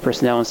in 12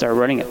 personnel and start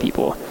running at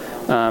people.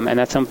 And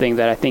that's something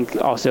that I think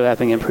also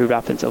having an improved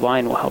offensive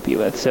line will help you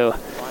with. So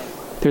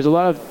there's a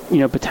lot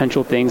of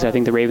potential things I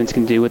think the Ravens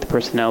can do with the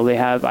personnel they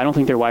have. I don't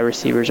think their wide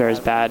receivers are as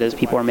bad as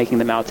people are making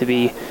them out to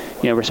be.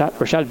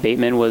 Rashad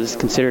Bateman was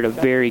considered a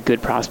very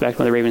good prospect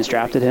when the Ravens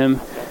drafted him.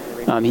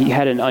 He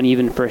had an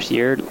uneven first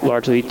year,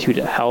 largely due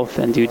to health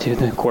and due to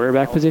the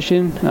quarterback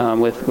position,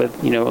 with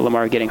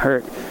Lamar getting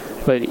hurt.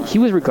 But he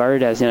was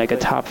regarded as a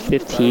top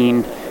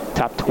 15,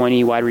 top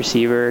 20 wide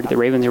receiver. The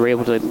Ravens were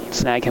able to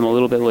snag him a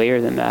little bit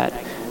later than that,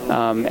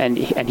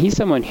 and he's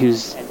someone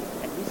who's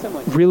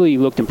really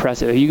looked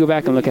impressive. If you go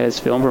back and look at his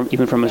film,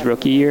 even from his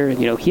rookie year,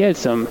 he had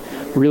some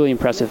really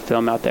impressive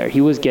film out there.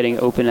 He was getting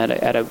open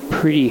at a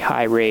pretty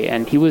high rate,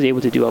 and he was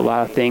able to do a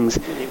lot of things.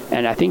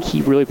 And I think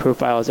he really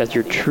profiles as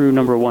your true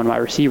number 1 wide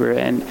receiver,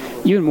 and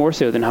even more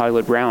so than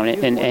Hollywood Brown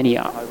in any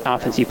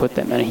offense you put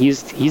them. And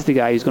he's the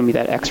guy who's going to be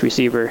that X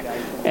receiver,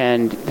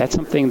 and that's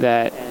something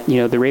that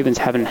the Ravens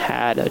haven't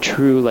had a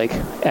true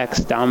X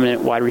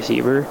dominant wide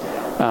receiver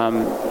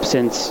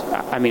since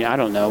I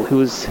don't know who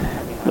was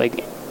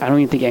I don't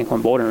even think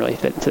Anquan Boldin really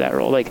fit into that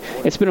role.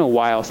 It's been a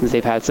while since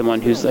they've had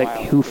someone who's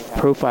who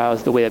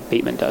profiles the way that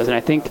Bateman does, and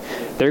I think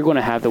they're going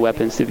to have the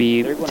weapons to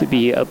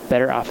be a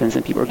better offense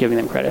than people are giving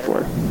them credit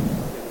for.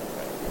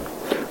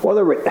 Well,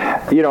 and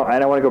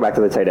I want to go back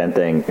to the tight end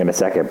thing in a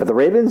second, but the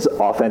Ravens'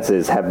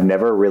 offenses have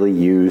never really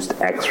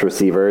used X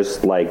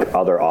receivers like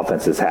other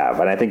offenses have.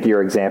 And I think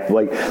your example,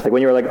 like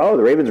when you were oh,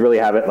 the Ravens really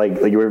haven't,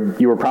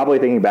 you were probably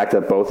thinking back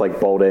to both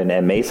Bolden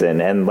and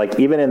Mason, and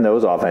even in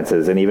those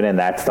offenses and even in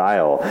that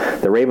style,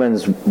 the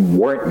Ravens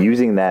weren't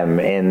using them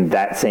in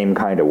that same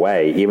kind of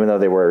way, even though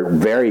they were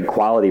very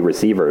quality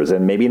receivers,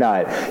 and maybe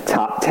not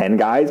top 10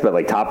 guys, but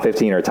top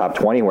 15 or top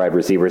 20 wide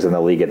receivers in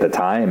the league at the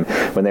time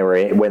when they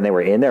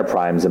were in their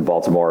primes in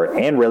Baltimore,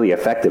 and really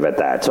effective at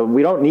that. So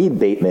we don't need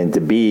Bateman to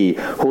be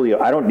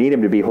Julio. I don't need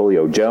him to be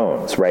Julio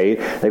Jones, right?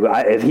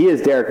 If he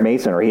is Derek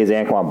Mason or he is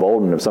Anquan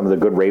Boldin of some of the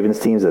good Ravens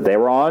teams that they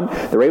were on,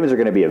 the Ravens are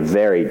going to be a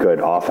very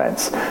good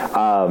offense.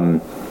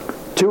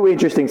 2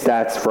 interesting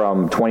stats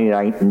from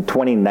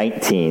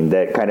 2019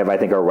 that kind of I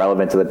think are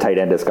relevant to the tight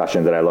end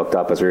discussion that I looked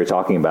up as we were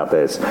talking about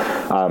this.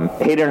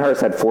 Hayden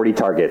Hurst had 40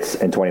 targets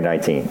in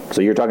 2019.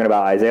 So you're talking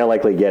about Isaiah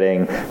Likely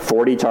getting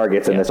 40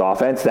 targets in this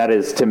offense. That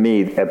is, to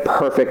me, a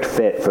perfect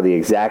fit for the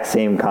exact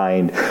same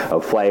kind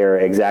of player,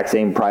 exact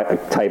same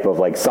type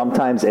of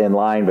sometimes in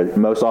line, but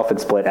most often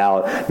split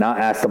out, not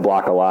asked to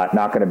block a lot,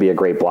 not going to be a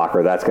great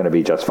blocker. That's going to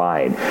be just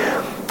fine.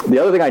 The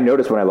other thing I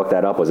noticed when I looked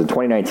that up was in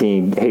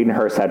 2019, Hayden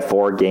Hurst had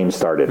 4 games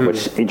started,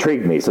 which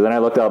intrigued me. So then I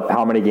looked up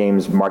how many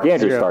games Mark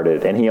Andrews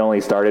started, and he only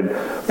started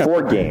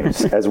 4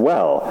 games as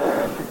well.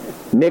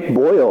 Nick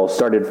Boyle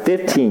started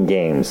 15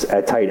 games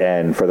at tight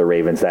end for the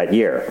Ravens that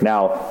year.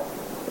 Now,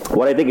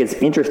 what I think is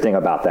interesting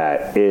about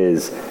that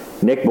is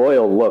Nick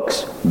Boyle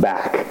looks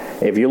back.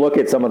 If you look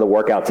at some of the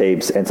workout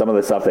tapes and some of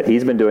the stuff that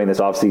he's been doing this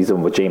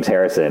offseason with James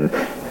Harrison,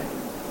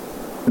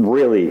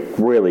 really,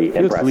 really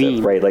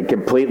impressive, right? Like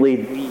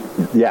completely,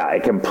 a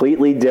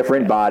completely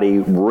different body,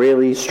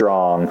 really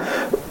strong,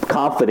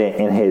 confident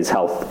in his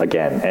health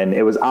again. And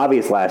it was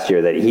obvious last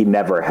year that he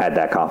never had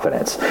that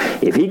confidence.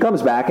 If he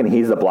comes back and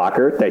he's the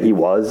blocker that he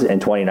was in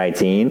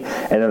 2019,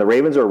 and then the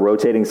Ravens are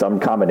rotating some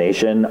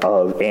combination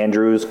of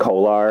Andrews,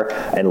 Kolar,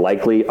 and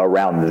Likely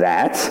around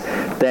that,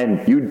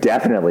 then you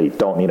definitely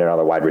don't need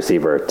another wide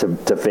receiver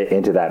to fit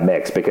into that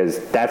mix, because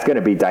that's going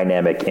to be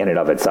dynamic in and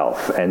of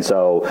itself. And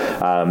so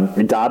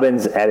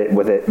Dobbins,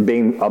 with it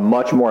being a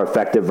much more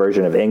effective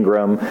version of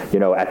Ingram,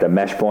 at the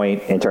mesh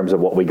point in terms of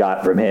what we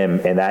got from him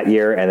in that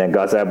year, and then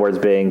Gus Edwards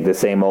being the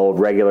same old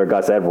regular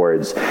Gus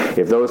Edwards,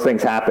 if those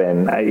things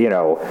happen,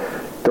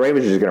 the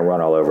Ravens are just going to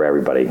run all over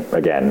everybody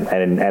again,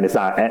 and it's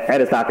not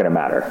going to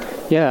matter.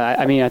 Yeah,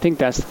 I mean, I think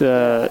that's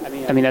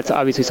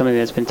obviously something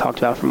that's been talked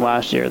about from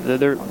last year.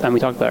 And we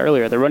talked about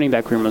earlier, the running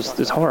back room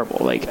was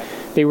horrible. Like,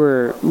 they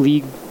were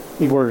league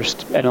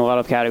worst in a lot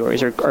of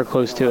categories, or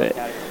close to it,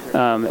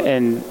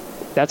 and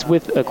that's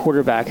with a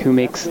quarterback who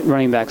makes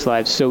running backs'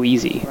 lives so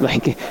easy.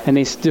 And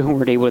they still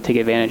weren't able to take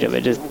advantage of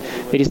it.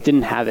 They just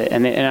didn't have it.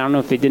 And I don't know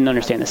if they didn't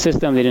understand the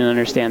system, they didn't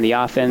understand the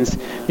offense,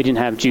 they didn't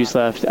have juice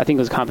left. I think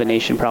it was a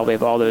combination probably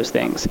of all those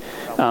things.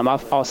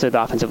 Also,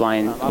 the offensive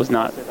line was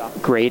not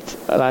great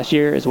last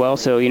year as well.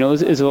 So, it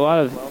was a lot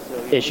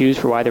of issues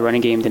for why the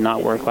running game did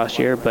not work last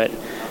year. But,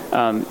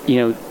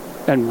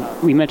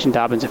 and we mentioned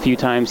Dobbins a few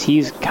times.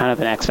 He's kind of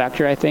an X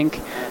factor, I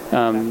think.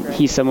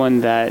 He's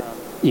someone that,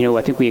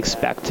 I think we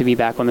expect to be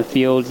back on the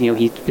field.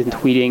 He's been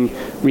tweeting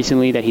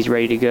recently that he's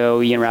ready to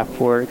go. Ian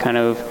Rappaport kind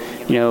of,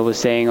 was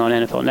saying on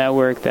NFL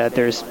Network that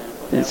there's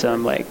been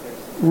some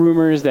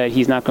rumors that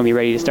he's not going to be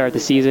ready to start the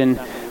season.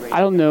 I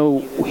don't know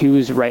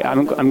who's right.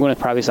 I'm going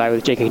to probably side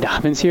with J.K.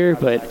 Dobbins here,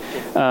 but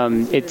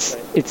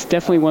it's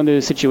definitely one of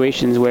those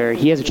situations where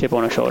he has a chip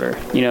on his shoulder.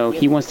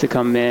 He wants to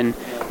come in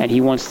and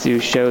he wants to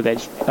show that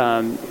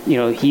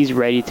he's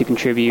ready to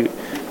contribute.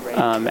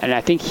 And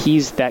I think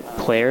he's that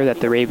player that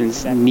the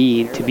Ravens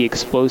need to be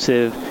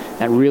explosive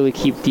and really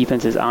keep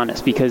defenses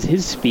honest, because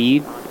his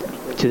speed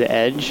to the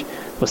edge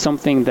was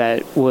something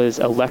that was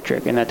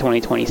electric in that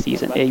 2020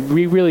 season. It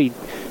really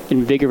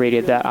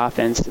invigorated that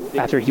offense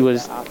after he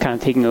was kind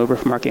of taking over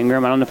from Mark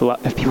Ingram. I don't know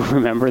if people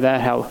remember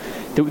that, how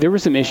there were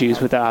some issues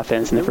with the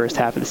offense in the first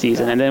half of the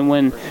season. And then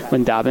when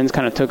Dobbins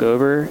kind of took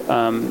over,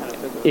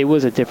 it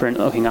was a different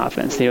looking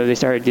offense. They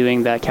started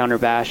doing that counter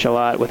bash a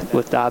lot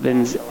with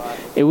Dobbins.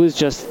 It was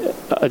just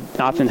an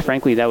offense,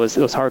 frankly, that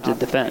was hard to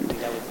defend.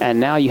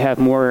 And now you have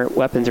more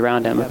weapons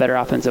around him, a better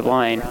offensive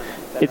line.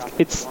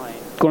 It's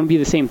going to be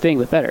the same thing,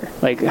 but better.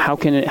 How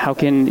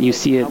can you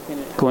see it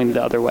going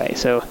the other way?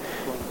 So,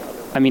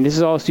 I mean, this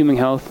is all assuming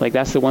health.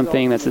 That's the one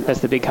thing that's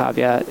the big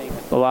caveat.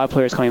 A lot of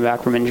players coming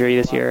back from injury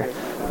this year.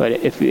 But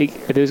if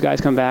those guys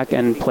come back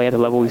and play at the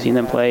level we've seen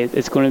them play,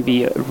 it's going to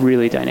be a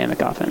really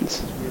dynamic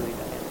offense.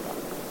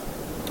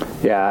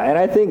 Yeah, and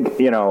I think,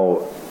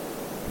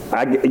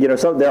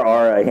 so there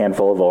are a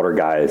handful of older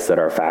guys that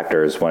are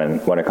factors when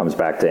it comes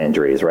back to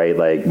injuries, right?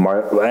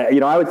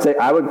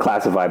 I would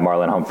classify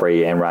Marlon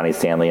Humphrey and Ronnie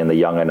Stanley in the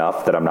young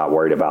enough that I'm not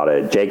worried about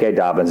it. J.K.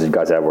 Dobbins and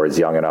Gus Edwards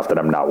young enough that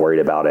I'm not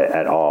worried about it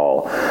at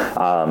all.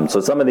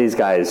 So some of these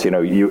guys,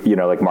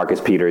 like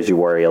Marcus Peters, you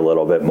worry a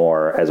little bit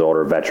more as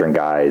older veteran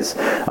guys,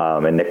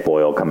 and Nick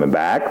Boyle coming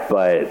back.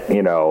 But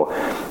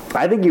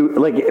I think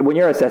when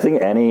you're assessing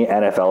any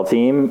NFL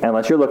team,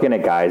 unless you're looking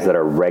at guys that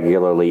are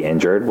regularly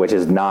injured, which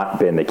has not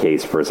been the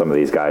case for some of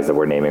these guys that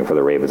we're naming for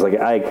the Ravens.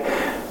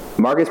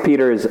 Marcus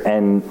Peters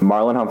and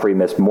Marlon Humphrey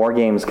missed more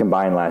games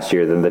combined last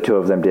year than the two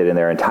of them did in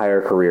their entire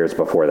careers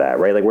before that,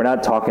 right? We're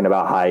not talking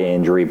about high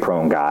injury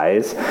prone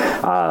guys.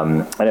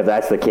 And if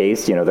that's the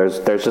case,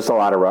 there's just a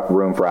lot of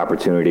room for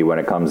opportunity when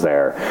it comes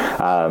there.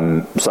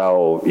 I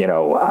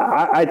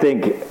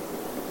think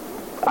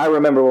I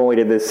remember when we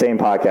did this same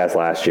podcast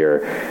last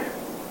year,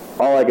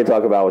 all I could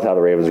talk about was how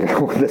the Ravens were going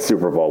to win the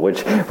Super Bowl,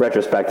 which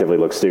retrospectively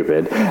looks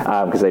stupid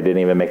because they didn't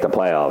even make the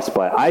playoffs.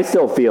 But I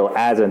still feel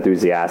as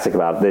enthusiastic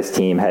about this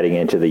team heading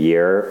into the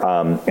year,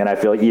 and I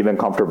feel even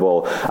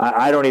comfortable.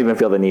 I don't even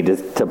feel the need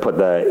to put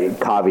the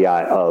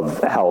caveat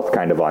of health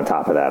kind of on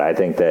top of that. I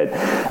think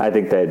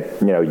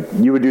that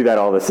you would do that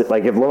all this, if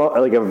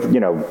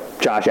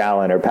Josh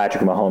Allen or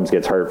Patrick Mahomes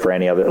gets hurt for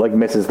any other,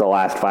 misses the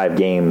last 5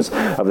 games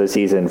of the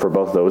season for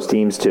both those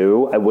teams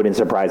too, it wouldn't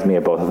surprise me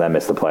if both of them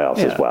miss the playoffs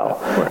as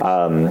well.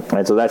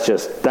 And so that's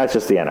just the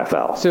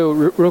NFL. So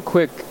real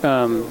quick,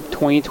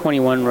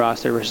 2021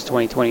 roster versus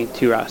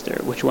 2022 roster.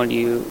 Which one do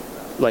you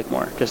like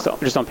more? Just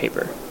on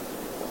paper.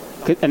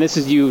 And this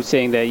is you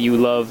saying that you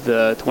love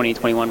the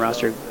 2021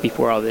 roster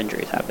before all the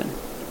injuries happened.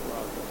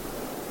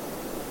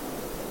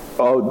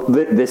 Oh,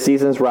 this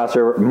season's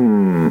roster.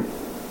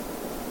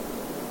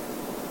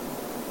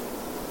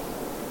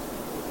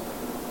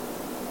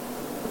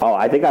 Oh,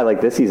 I think I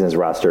like this season's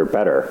roster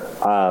better.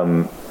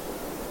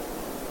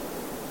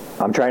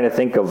 I'm trying to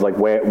think of like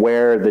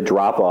where the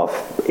drop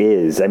off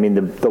is. I mean,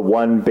 the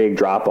one big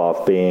drop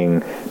off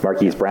being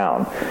Marquise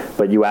Brown,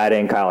 but you add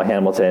in Kyle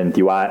Hamilton,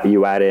 you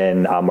add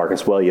in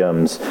Marcus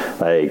Williams,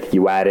 like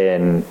you add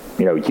in,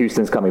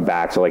 Houston's coming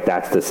back, so like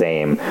that's the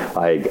same.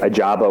 Like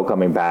Ajabo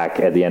coming back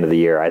at the end of the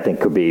year, I think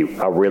could be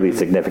a really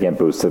significant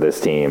boost to this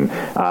team.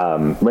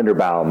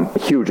 Linderbaum,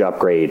 huge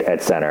upgrade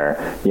at center.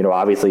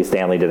 Obviously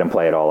Stanley didn't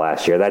play at all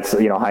last year. That's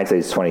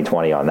hindsight's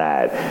 2020 on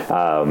that.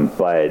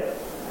 But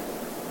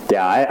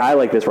yeah, I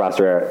like this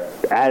roster.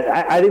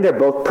 I think they're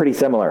both pretty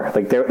similar.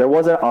 Like there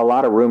wasn't a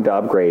lot of room to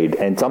upgrade,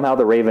 and somehow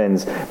the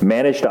Ravens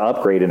managed to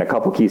upgrade in a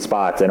couple key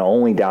spots and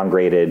only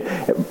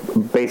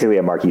downgraded basically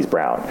a Marquise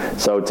Brown.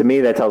 So to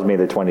me, that tells me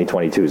that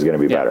 2022 is going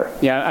to be better.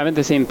 Yeah, I'm at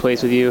the same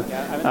place with you.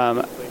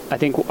 I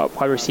think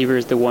wide receiver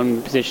is the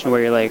one position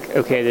where you're like,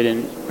 okay, they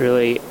didn't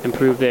really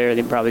improve there.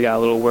 They probably got a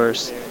little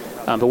worse.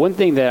 But one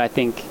thing that I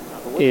think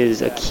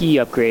is a key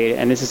upgrade,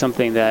 and this is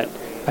something that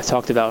I've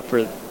talked about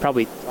for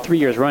probably 3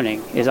 years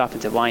running, is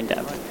offensive line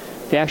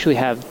depth. They actually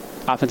have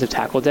offensive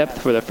tackle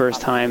depth for the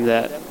first time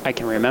that I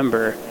can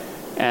remember,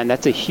 and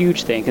that's a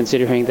huge thing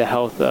considering the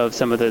health of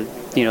some of the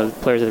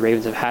players that the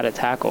Ravens have had at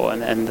tackle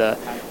and the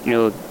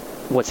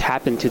what's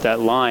happened to that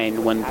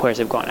line when players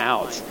have gone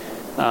out.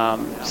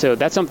 So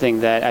that's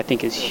something that I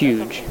think is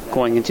huge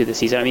going into the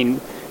season. I mean,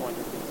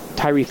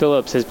 Tyree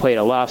Phillips has played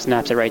a lot of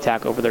snaps at right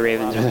tackle for the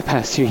Ravens over the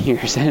past 2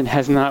 years, and it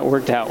has not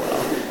worked out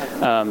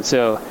well.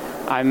 So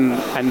I'm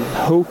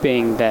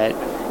hoping that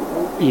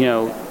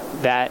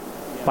that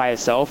by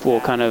itself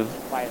will kind of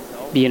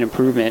be an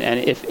improvement, and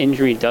if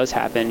injury does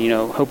happen,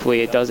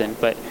 hopefully it doesn't,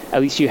 but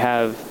at least you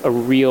have a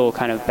real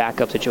kind of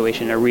backup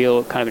situation, a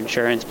real kind of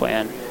insurance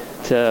plan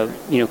to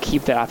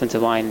keep that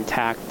offensive line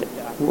intact,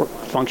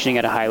 functioning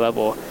at a high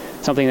level.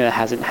 Something that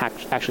hasn't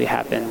actually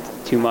happened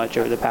too much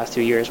over the past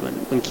 2 years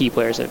when key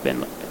players have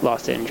been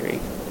lost to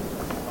injury.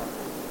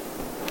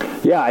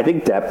 Yeah, I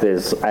think depth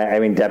is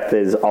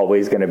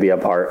always going to be a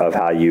part of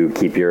how you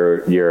keep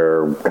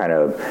your kind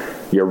of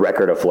your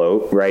record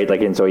afloat, right?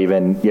 Like, and so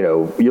even,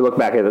 you look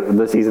back at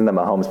the season that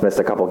Mahomes missed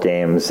a couple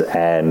games,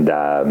 and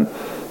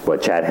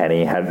Chad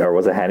Henne or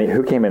was it Henne?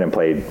 Who came in and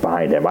played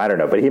behind him? I don't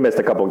know, but he missed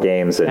a couple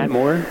games. And Matt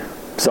Moore?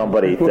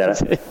 Somebody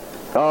that...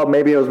 Oh,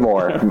 maybe it was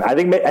more. I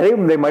think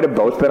they might have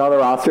both been on the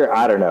roster.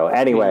 I don't know.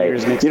 Anyway,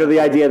 the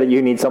idea that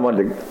you need someone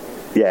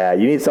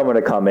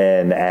to come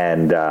in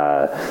and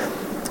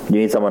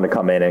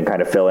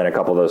kind of fill in a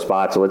couple of those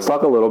spots. So let's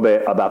talk a little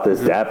bit about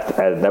this depth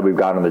that we've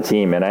got on the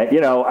team. And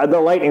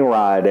the lightning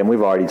rod, and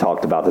we've already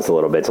talked about this a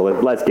little bit, so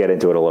let's get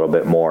into it a little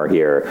bit more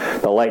here.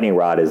 The lightning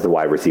rod is the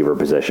wide receiver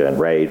position,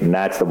 right? And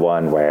that's the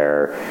one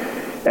where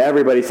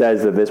everybody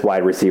says that this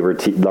wide receiver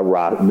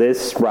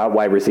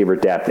wide receiver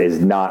depth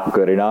is not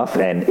good enough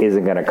and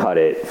isn't going to cut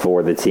it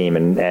for the team.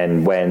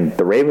 And when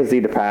the Ravens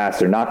need to pass,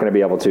 they're not going to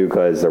be able to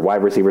because their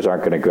wide receivers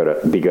aren't going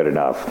to be good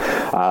enough.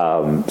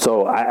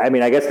 So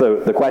I guess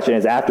the question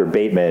is, after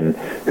Bateman,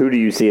 who do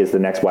you see as the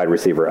next wide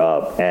receiver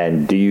up,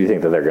 and do you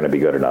think that they're going to be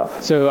good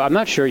enough? So I'm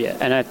not sure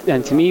yet,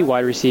 and to me,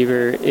 wide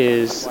receiver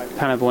is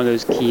kind of one of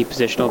those key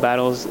positional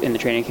battles in the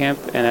training camp,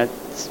 and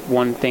that's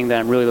one thing that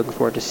I'm really looking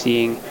forward to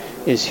seeing.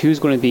 Is who's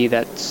going to be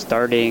that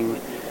starting,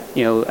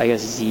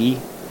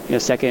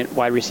 second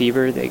wide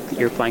receiver,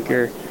 your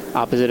flanker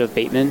opposite of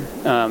Bateman.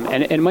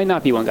 And it might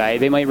not be one guy.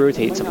 They might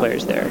rotate some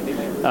players there.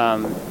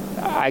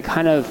 I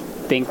kind of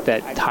think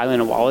that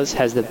Tylan Wallace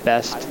has the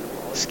best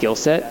skill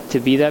set to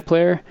be that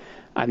player.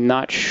 I'm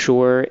not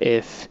sure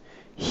if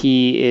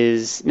he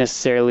is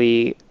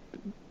necessarily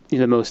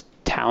the most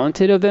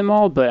talented of them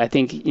all, but I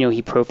think,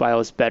 he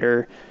profiles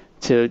better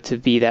to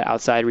be that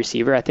outside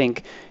receiver. I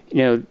think,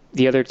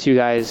 the other two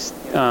guys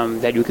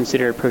that you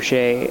consider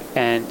Prochet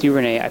and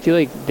Duvernay, I feel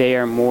like they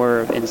are more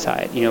of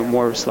inside,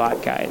 more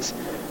slot guys,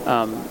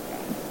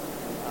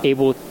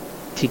 able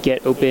to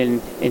get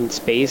open in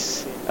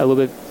space a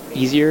little bit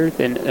easier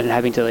than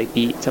having to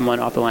beat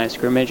someone off the line of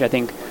scrimmage. I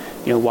think,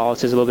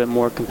 Wallace is a little bit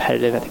more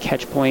competitive at the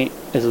catch point,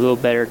 is a little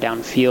better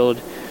downfield,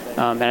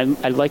 and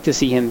I'd like to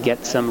see him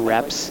get some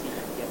reps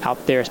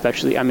out there,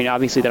 especially. I mean,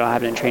 obviously that'll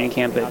happen in training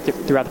camp, but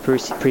throughout the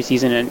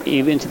preseason and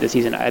even into the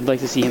season, I'd like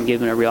to see him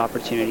given a real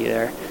opportunity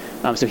there.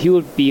 So he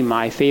would be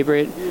my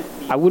favorite.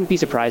 I wouldn't be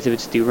surprised if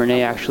it's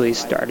Duvernay actually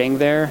starting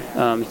there.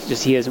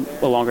 He has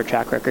a longer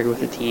track record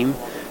with the team,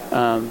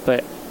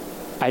 but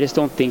I just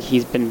don't think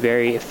he's been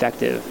very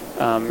effective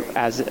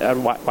as a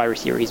wide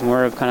receiver. He's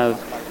more of kind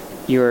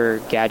of your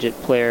gadget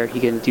player. He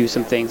can do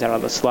some things out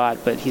of the slot,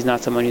 but he's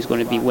not someone who's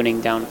going to be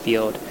winning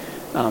downfield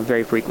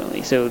very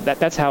frequently. So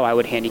that's how I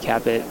would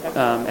handicap it.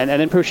 And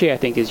then Prochet, I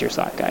think, is your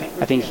slot guy.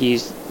 I think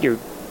he's your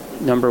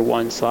number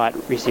one slot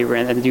receiver,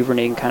 and then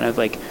Duvernay can kind of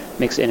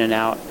mix in and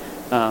out.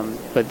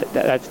 But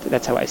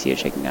that's how I see it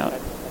shaking out.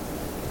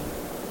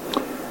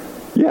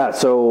 Yeah,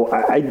 so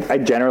I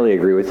generally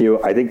agree with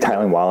you. I think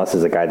Tylan Wallace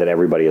is a guy that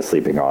everybody is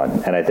sleeping on.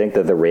 And I think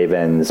that the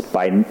Ravens,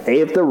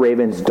 if the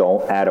Ravens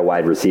don't add a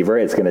wide receiver,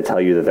 it's going to tell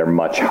you that they're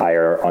much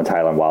higher on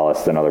Tylan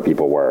Wallace than other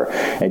people were.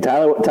 And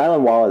Tylan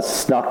Wallace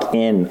snuck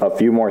in a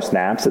few more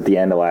snaps at the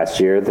end of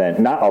last year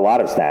than, not a lot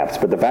of snaps,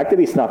 but the fact that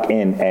he snuck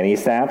in any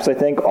snaps, I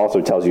think,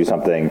 also tells you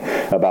something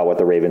about what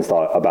the Ravens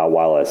thought about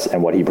Wallace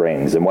and what he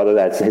brings. And whether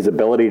that's his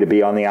ability to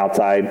be on the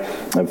outside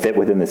and fit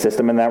within the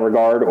system in that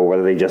regard, or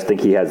whether they just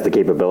think he has the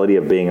capability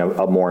of being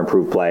a more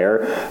improved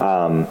player,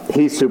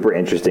 he's super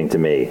interesting to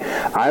me.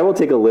 I will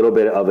take a little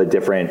bit of a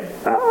different,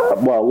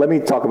 let me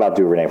talk about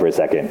Duvernay for a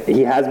second.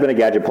 He has been a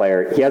gadget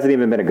player. He hasn't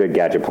even been a good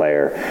gadget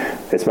player,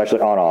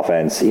 especially on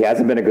offense. He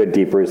hasn't been a good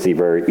deep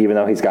receiver, even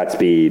though he's got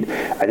speed.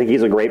 I think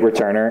he's a great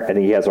returner. I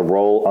think he has a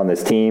role on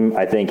this team.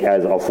 I think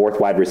as a fourth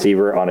wide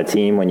receiver on a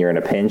team, when you're in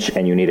a pinch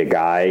and you need a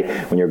guy,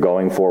 when you're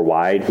going for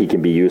wide, he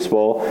can be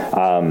useful.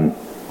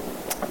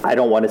 I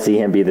don't want to see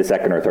him be the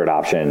second or third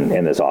option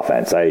in this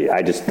offense.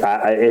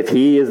 If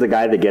he is the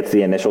guy that gets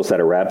the initial set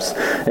of reps,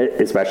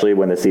 especially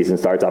when the season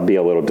starts, I'll be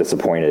a little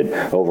disappointed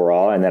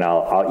overall, and then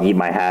I'll eat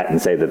my hat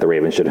and say that the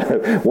Ravens should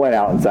have went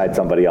out and signed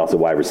somebody else, a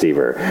wide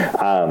receiver.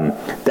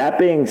 That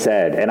being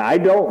said, and I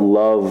don't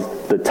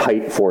love the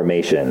tight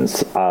formations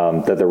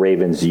that the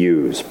Ravens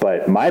use,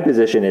 but my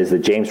position is that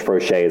James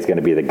Prochet is going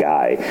to be the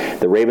guy.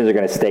 The Ravens are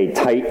going to stay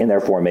tight in their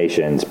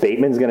formations.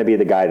 Bateman's going to be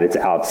the guy that's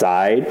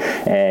outside,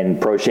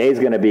 and Prochet is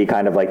going to be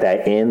kind of like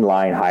that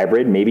in-line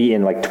hybrid, maybe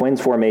in like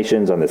twins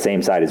formations on the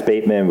same side as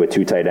Bateman with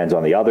two tight ends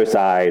on the other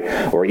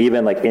side, or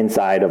even like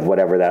inside of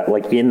whatever that,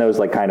 like in those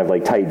like kind of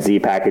like tight Z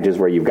packages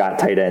where you've got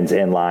tight ends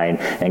in line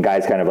and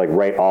guys kind of like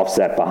right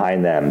offset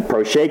behind them.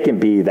 Prochet can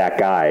be that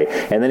guy,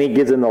 and then he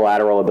gives him the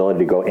lateral ability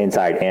to go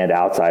inside and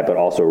outside, but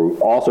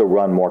also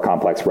run more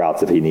complex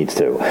routes if he needs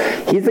to.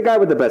 He's the guy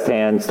with the best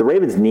hands. The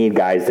Ravens need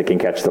guys that can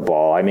catch the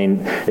ball. I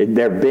mean,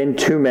 there have been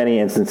too many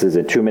instances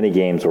in too many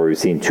games where we've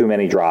seen too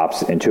many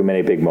drops and too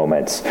many big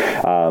moments.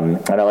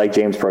 And I like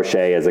James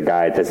Prochet as a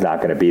guy that's not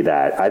going to be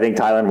that. I think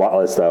Tylan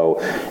Wallace, though,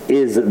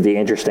 is the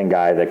interesting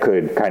guy that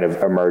could kind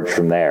of emerge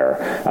from there.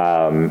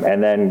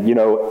 And then,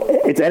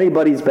 it's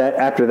anybody's bet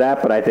after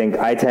that, but I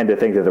tend to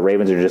think that the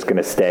Ravens are just going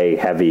to stay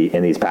heavy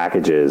in these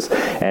packages.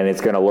 And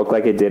it's going to look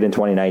like it did in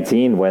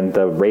 2019 when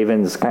the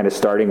Ravens kind of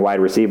starting wide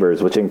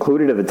receivers, which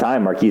included at the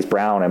time Marquise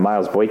Brown and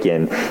Miles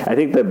Boykin, I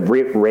think the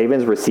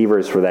Ravens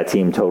receivers for that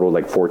team totaled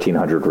like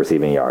 1,400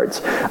 receiving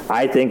yards.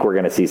 I think we're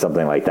going to see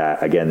something like that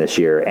again this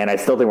year, and I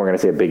still think we're going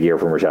to see a big year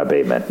from Rashad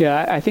Bateman.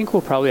 Yeah, I think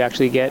we'll probably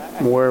actually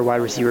get more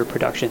wide receiver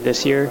production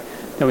this year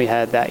than we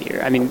had that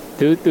year. I mean,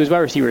 those wide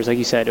receivers, like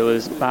you said, it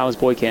was Miles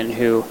Boykin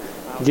who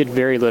did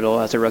very little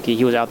as a rookie.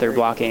 He was out there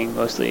blocking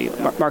mostly.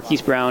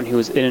 Marquise Brown, who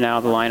was in and out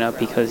of the lineup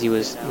because he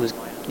was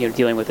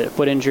dealing with a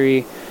foot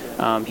injury.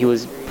 He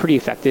was pretty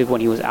effective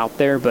when he was out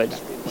there, but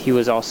he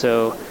was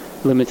also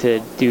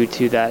limited due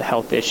to that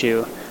health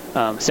issue.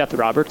 Seth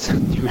Roberts, do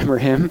you remember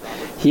him?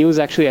 He was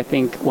actually, I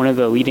think, one of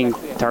the leading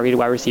targeted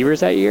wide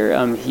receivers that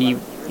year. He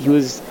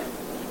was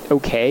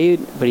okay,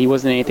 but he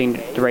wasn't anything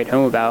to write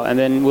home about. And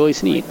then Willie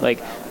Snead,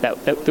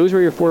 those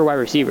were your four wide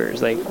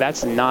receivers. Like,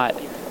 that's not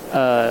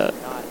a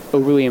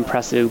overly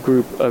impressive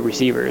group of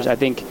receivers. I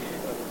think,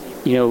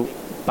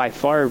 by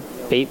far,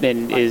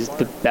 Bateman is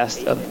the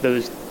best of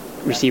those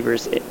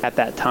receivers at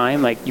that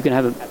time. Like, you can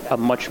have a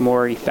much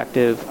more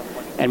effective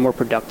and more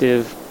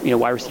productive,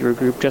 wide receiver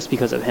group just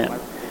because of him.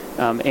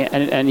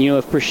 And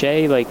if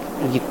Prochet, like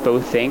we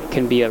both think,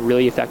 can be a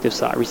really effective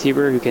slot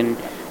receiver who can,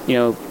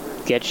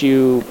 get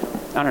you,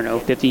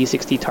 50,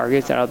 60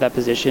 targets out of that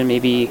position,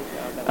 maybe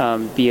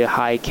be a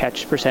high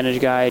catch percentage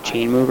guy,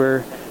 chain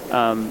mover.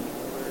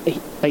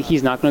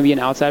 He's not going to be an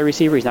outside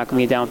receiver. He's not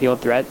going to be a downfield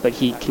threat, but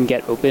he can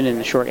get open in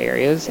the short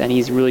areas, and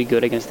he's really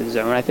good against the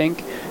zone, I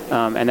think.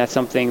 And that's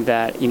something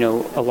that,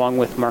 along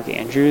with Mark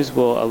Andrews,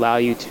 will allow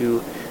you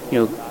to,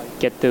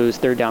 get those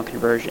third down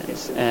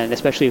conversions, and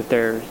especially if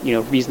they're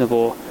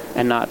reasonable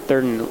and not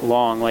third and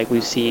long like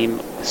we've seen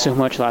so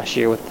much last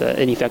year with the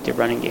ineffective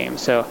running game.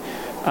 So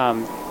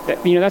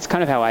that's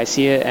kind of how I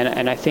see it,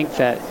 and I think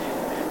that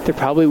there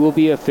probably will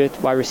be a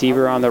fifth wide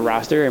receiver on the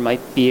roster. It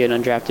might be an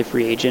undrafted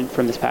free agent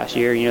from this past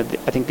year. I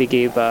think they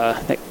gave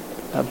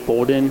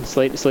Bolden,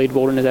 Slade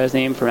Bolden is that his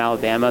name, from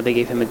Alabama. They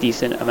gave him a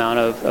decent amount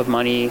of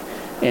money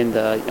in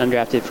the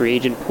undrafted free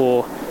agent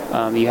pool.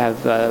 You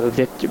have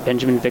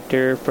Benjamin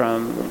Victor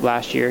from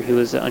last year, who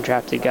was an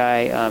undrafted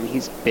guy.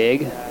 He's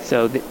big,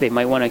 so they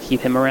might want to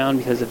keep him around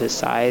because of his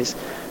size.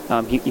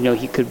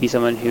 He could be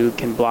someone who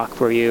can block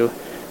for you,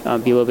 be a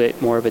little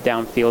bit more of a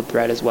downfield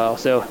threat as well.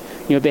 So,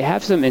 they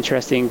have some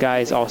interesting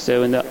guys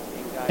also in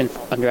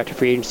undrafted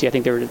free agency. I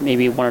think there were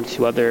maybe one or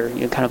two other,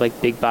 kind of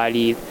like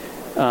big-bodied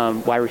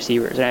wide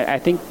receivers. And I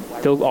think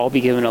they'll all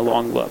be given a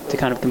long look to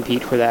kind of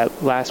compete for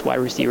that last wide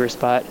receiver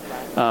spot.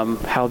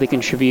 How they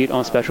contribute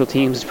on special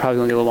teams is probably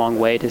going to go a long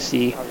way to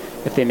see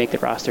if they make the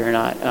roster or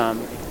not.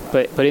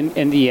 But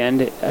in the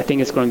end, I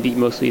think it's going to be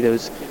mostly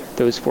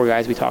those four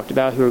guys we talked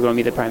about who are going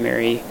to be the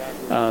primary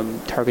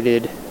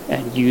targeted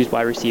and used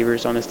wide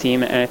receivers on this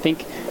team. And I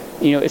think,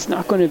 it's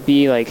not going to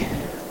be like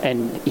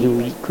and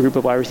elite group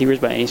of wide receivers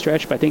by any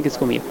stretch, but I think it's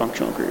going to be a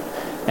functional group.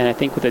 And I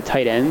think with the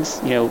tight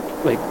ends,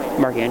 like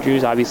Mark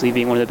Andrews obviously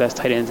being one of the best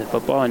tight ends in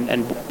football,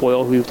 and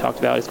Boyle, who we've talked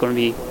about, is going to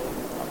be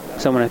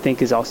someone I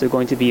think is also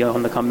going to be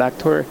on the comeback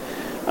tour.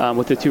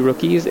 With the two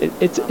rookies,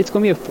 it's going to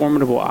be a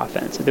formidable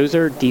offense. Those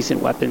are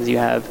decent weapons. You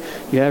have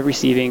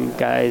receiving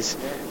guys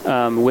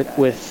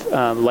with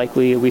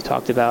Likely, we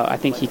talked about. I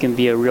think he can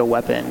be a real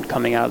weapon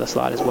coming out of the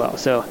slot as well.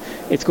 So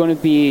it's going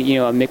to be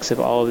a mix of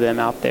all of them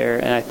out there,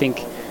 and I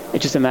think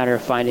it's just a matter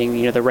of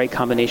finding the right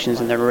combinations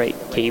and the right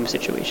game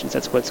situations.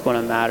 That's what's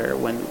going to matter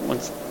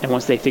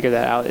once they figure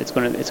that out. It's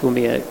going to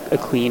be a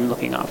clean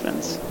looking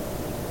offense.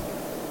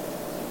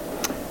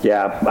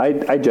 Yeah,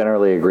 I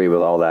generally agree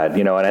with all that,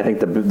 and I think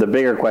the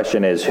bigger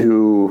question is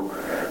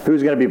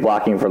who's going to be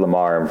blocking for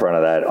Lamar in front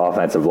of that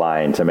offensive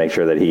line to make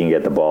sure that he can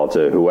get the ball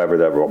to whoever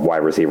the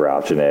wide receiver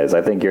option is.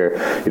 I think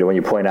when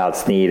you point out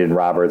Snead and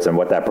Roberts and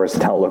what that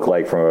personnel looked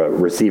like from a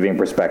receiving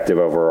perspective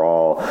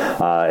overall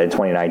in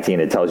 2019,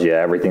 it tells you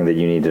everything that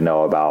you need to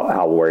know about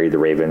how worried the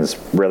Ravens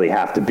really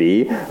have to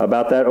be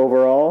about that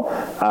overall.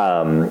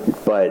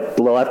 But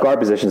the left guard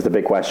position is the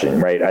big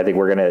question, right? I think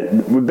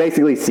we've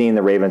basically seen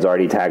the Ravens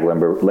already tag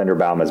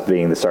Linderbaum as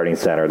being the starting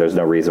center. There's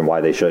no reason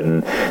why they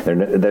shouldn't.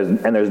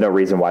 There's no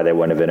reason why they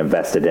wouldn't have been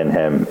invested in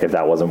him if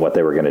that wasn't what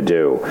they were going to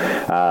do.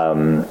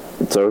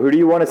 So who do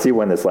you want to see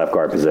win this left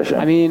guard position?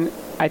 I mean,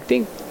 I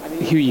think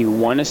who you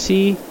want to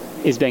see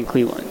is Ben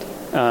Cleveland.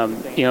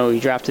 You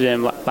drafted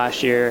him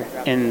last year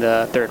in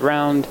the 3rd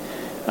round.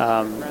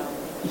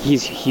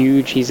 He's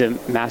huge. He's a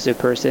massive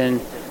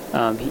person.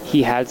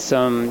 He had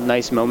some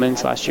nice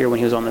moments last year when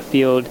he was on the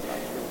field.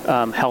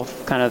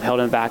 Health kind of held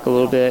him back a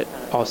little bit.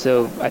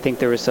 Also, I think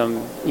there was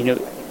some,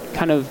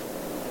 kind of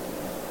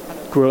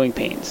growing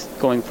pains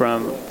going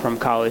from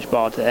college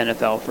ball to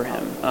NFL for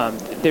him.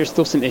 There's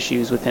still some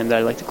issues with him that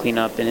I'd like to clean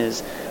up in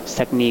his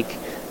technique,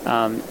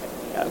 kind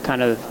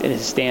of in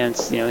his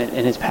stance,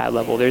 in his pad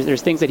level.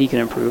 There's things that he can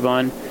improve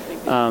on,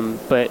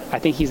 but I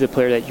think he's the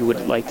player that you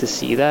would like to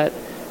see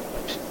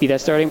be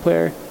that starting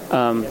player.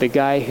 The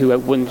guy who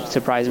wouldn't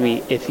surprise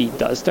me if he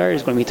does start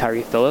is going to be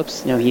Tyree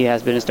Phillips. He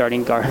has been a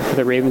starting guard for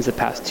the Ravens the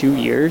past 2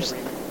 years.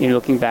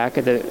 Looking back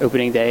at the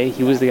opening day,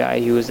 he was the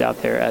guy who was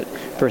out there at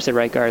first at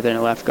right guard, then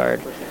at left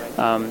guard.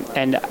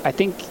 And I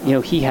think,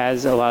 he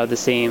has a lot of the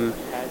same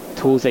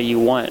tools that you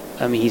want.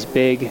 I mean, he's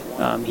big.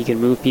 He can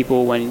move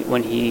people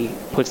when he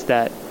puts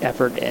that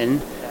effort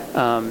in.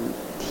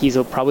 He's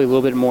probably a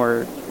little bit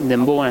more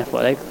nimble and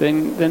athletic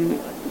than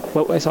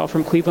what I saw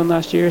from Cleveland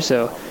last year.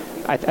 So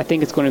I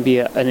think it's going to be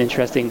an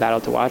interesting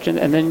battle to watch.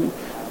 And then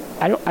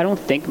I don't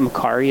think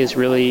Macari is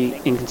really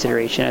in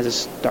consideration as a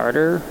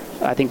starter.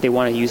 I think they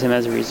want to use him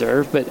as a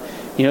reserve. But,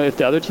 if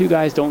the other two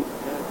guys don't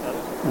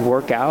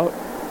work out,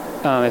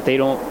 if they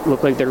don't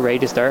look like they're ready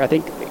to start, I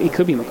think it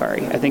could be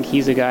Macari. I think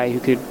he's a guy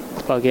who could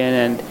plug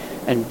in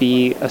and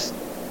be a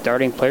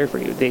starting player for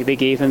you. They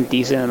gave him a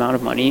decent amount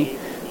of money.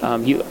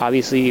 You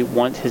obviously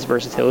want his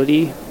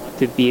versatility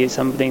to be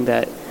something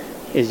that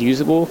is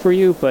usable for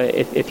you, but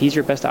if he's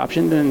your best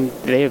option, then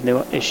they have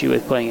no issue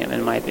with playing him,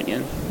 in my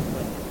opinion.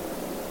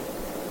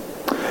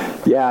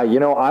 Yeah,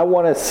 I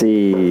would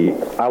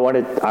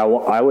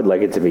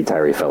like it to be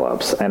Tyree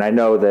Phillips. And I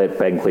know that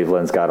Ben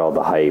Cleveland's got all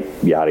the hype,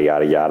 yada,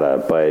 yada,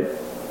 yada, but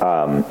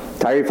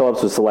Tyree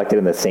Phillips was selected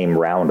in the same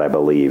round, I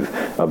believe,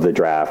 of the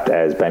draft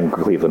as Ben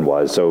Cleveland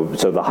was. So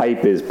the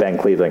hype is Ben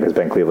Cleveland because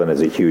Ben Cleveland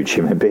is a huge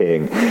human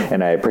being,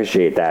 and I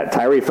appreciate that.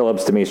 Tyree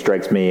Phillips, to me,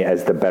 strikes me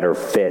as the better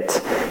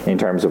fit in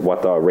terms of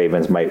what the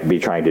Ravens might be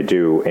trying to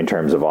do in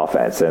terms of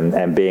offense,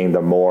 and being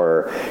the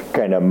more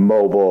kind of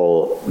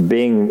mobile,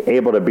 being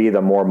able to be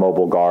the more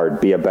mobile guard,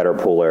 be a better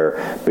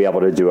puller, be able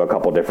to do a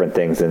couple different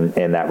things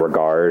in that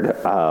regard.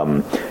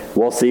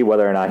 We'll see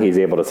whether or not he's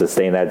able to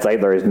sustain that.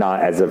 Zeitler is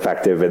not as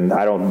effective, and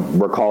I don't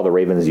recall the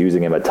Ravens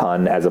using him a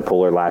ton as a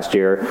puller last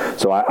year.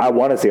 So I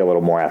want to see a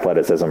little more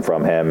athleticism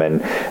from him.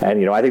 And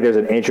I think there's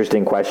an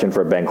interesting question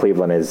for Ben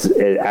Cleveland is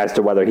as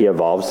to whether he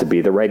evolves to be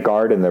the right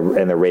guard, and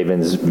the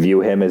Ravens view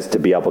him as to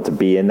be able to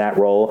be in that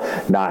role,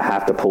 not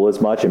have to pull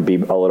as much and be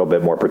a little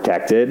bit more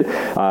protected.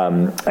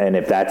 And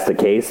if that's the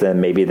case,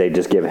 then maybe they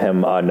just give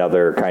him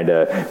another kind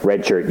of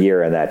redshirt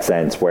year in that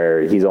sense,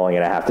 where he's only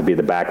going to have to be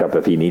the backup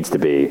if he needs to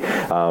be.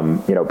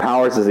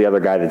 Powers is the other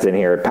guy that's in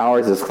here.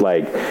 Powers is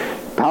like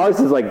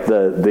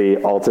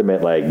the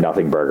ultimate like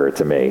nothing burger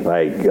to me.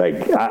 Like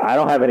I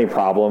don't have any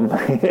problem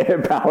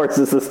if Powers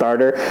is the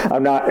starter.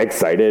 I'm not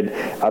excited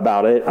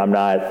about it.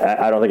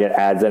 I don't think it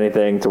adds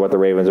anything to what the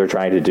Ravens are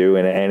trying to do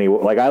in any.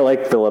 Like I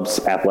like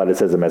Phillips'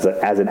 athleticism as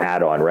an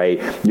add-on,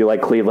 right? You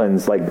like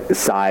Cleveland's like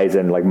size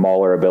and like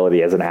mauler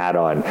ability as an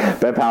add-on.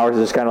 Ben Powers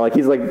is just kind of like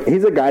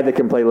he's a guy that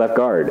can play left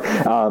guard,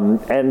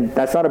 and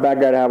that's not a bad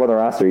guy to have on the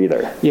roster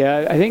either.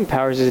 Yeah, I think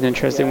Powers is an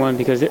interesting one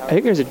because I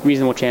think there's a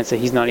reasonable chance that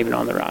he's not even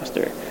on the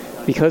roster.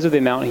 Because of the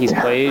amount he's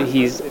played,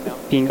 he's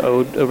being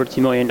owed over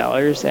 $2 million.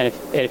 And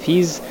if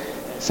he's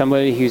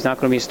somebody who's not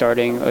going to be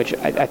starting, which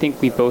I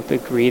think we both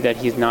agree that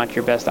he's not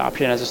your best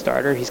option as a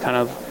starter, he's kind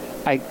of,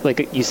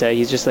 like you said,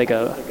 he's just like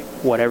a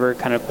whatever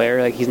kind of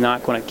player. Like, he's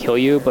not going to kill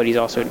you, but he's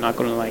also not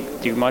going to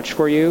like do much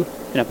for you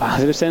in a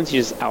positive sense.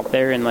 He's just out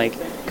there and like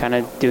kind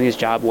of doing his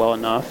job well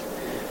enough.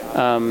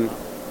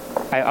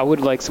 I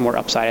would like some more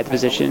upside at the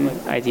position,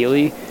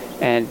 ideally.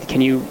 And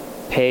can you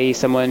pay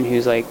someone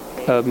who's like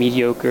a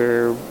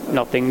mediocre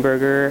nothing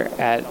burger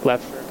at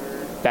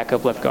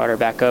backup left guard or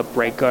backup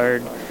right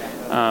guard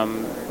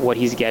what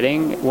he's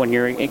getting when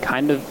you're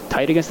kind of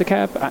tight against the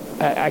cap?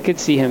 I could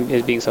see him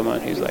as being someone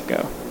who's let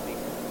go.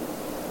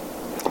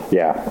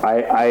 Yeah,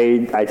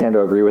 I tend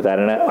to agree with that,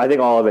 and I think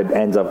all of it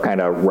ends up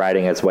kind of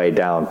riding its way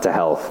down to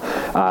health,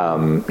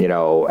 you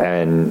know,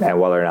 and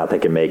whether or not they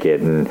can make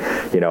it. And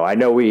you know, I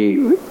know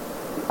we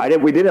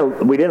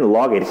didn't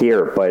log it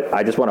here, but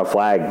I just want to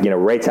flag, you know,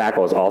 right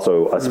tackle is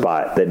also a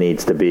spot that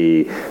needs to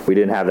be. We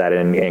didn't have that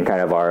in kind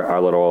of our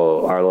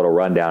little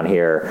rundown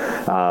here,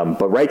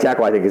 but right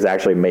tackle I think is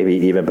actually maybe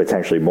even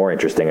potentially more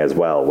interesting as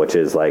well, which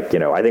is like, you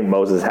know, I think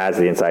Moses has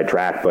the inside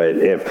track, but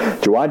if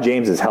Juwan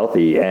James is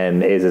healthy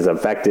and is as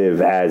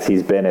effective as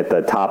he's been at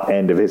the top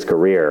end of his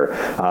career,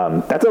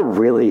 that's a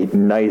really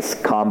nice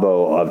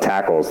combo of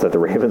tackles that the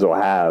Ravens will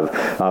have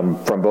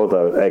from both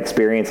an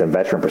experience and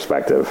veteran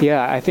perspective.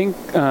 Yeah, I think.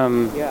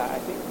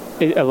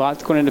 A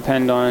lot's going to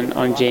depend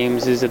on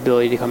James's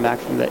ability to come back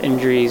from the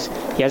injuries.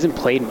 He hasn't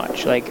played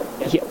much. Like,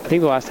 I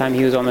think the last time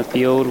he was on the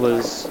field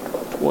was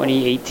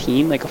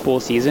 2018, like a full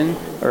season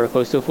or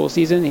close to a full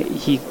season.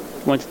 He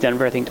went to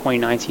Denver, I think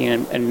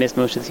 2019, and missed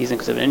most of the season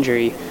because of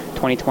injury.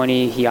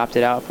 2020, he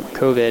opted out from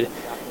COVID,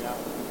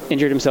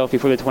 injured himself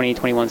before the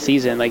 2021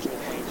 season. Like,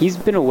 he's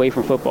been away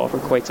from football for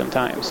quite some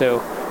time. So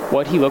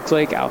what he looks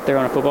like out there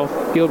on a football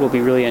field will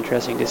be really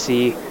interesting to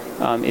see.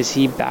 Is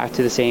he back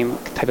to the same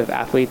type of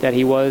athlete that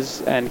he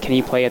was, and can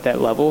he play at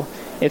that level?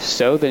 If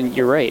so, then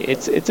you're right.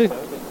 It's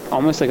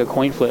almost like a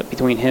coin flip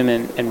between him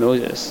and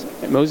Moses.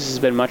 Moses has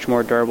been much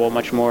more durable,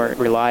 much more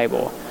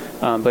reliable.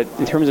 But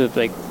in terms of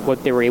like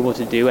what they were able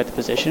to do at the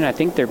position, I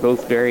think they're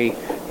both very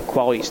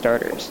quality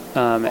starters.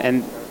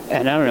 And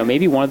I don't know,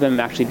 maybe one of them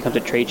actually becomes a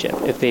trade chip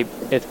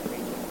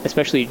if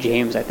especially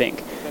James. I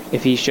think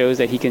if he shows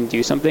that he can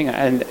do something,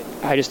 and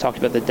I just talked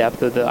about the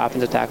depth of the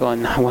offensive tackle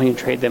and not wanting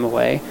to trade them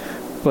away.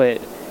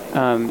 But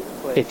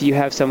if you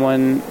have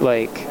someone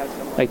like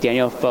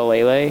Daniel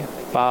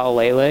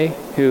Faalele,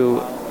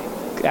 who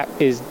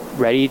is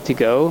ready to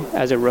go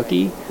as a rookie,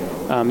 you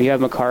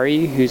have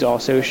Makari, who's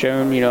also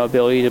shown, you know,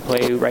 ability to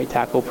play right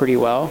tackle pretty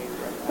well,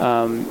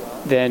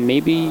 then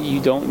maybe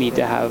you don't need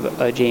to have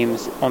a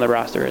James on the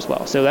roster as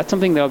well. So that's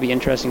something that'll be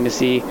interesting to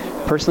see.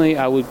 Personally,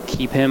 I would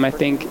keep him, I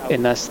think,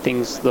 unless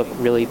things look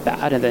really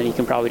bad, and then you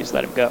can probably just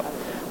let him go.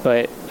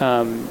 But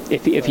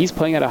if he's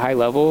playing at a high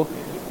level,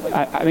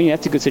 I mean,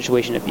 that's a good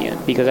situation to be in,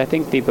 because I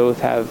think they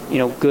both have, you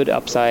know, good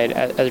upside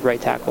as right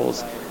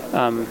tackles.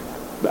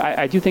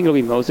 I do think it'll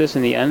be Moses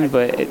in the end,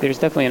 but there's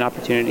definitely an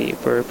opportunity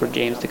for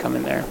James to come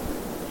in there.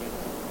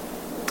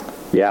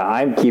 Yeah,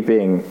 I'm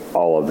keeping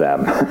all of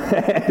them.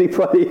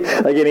 Anybody,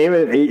 like, and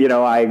even, you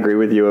know, I agree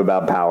with you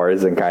about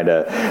Powers and kind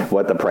of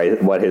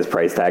what his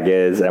price tag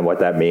is and what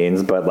that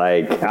means. But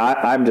like,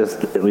 I'm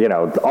just, you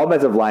know, the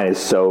offensive line is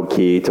so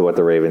key to what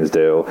the Ravens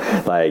do.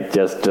 Like,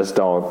 just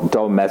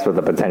don't mess with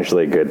a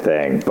potentially good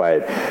thing.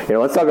 But, you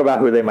know, let's talk about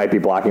who they might be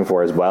blocking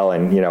for as well.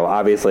 And, you know,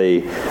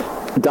 obviously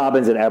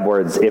Dobbins and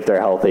Edwards, if they're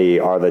healthy,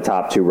 are the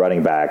top two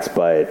running backs,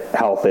 but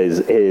health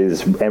is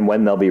and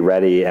when they'll be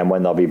ready and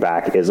when they'll be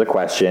back is a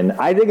question.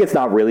 I think it's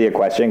not really a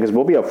question because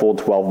we'll be a full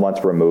 12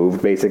 months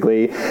removed,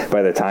 basically,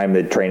 by the time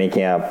the training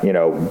camp, you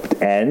know,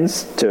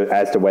 ends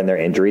as to when their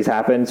injuries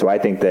happen. So I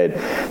think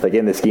that, like,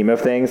 in the scheme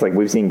of things, like,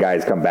 we've seen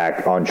guys come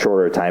back on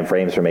shorter time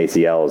frames from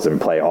ACLs and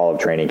play all of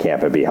training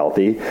camp and be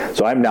healthy.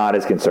 So I'm not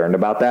as concerned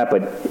about that,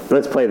 but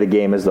let's play the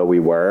game as though we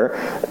were.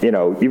 You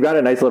know, you've got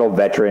a nice little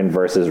veteran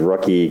versus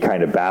rookie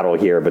kind of battle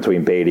here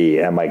between Beatty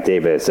and Mike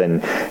Davis.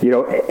 And, you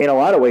know, in a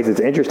lot of ways it's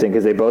interesting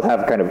because they both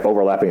have kind of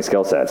overlapping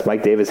skill sets.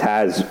 Mike Davis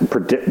has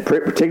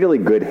particularly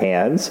good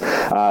hands,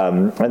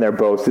 and they're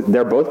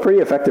both pretty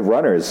effective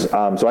runners.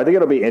 So I think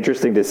it'll be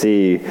interesting to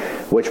see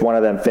which one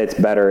of them fits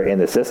better in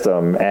the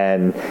system.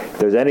 And if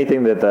there's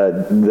anything that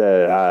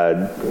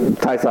the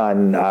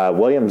Tyson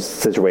Williams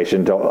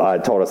situation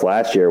told us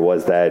last year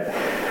was that,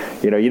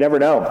 you know, you never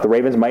know. The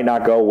Ravens might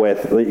not go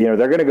with, you know,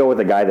 they're going to go with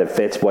a guy that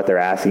fits what they're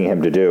asking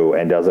him to do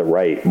and does it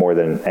right more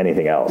than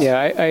anything else. Yeah,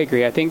 I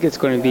agree. I think it's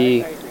going to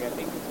be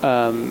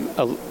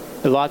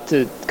a lot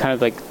to kind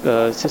of like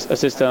a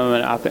system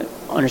and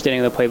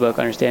understanding the playbook,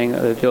 understanding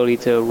the ability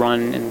to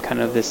run and kind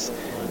of this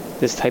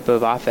type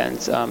of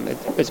offense.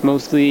 It's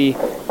mostly,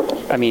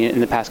 I mean, in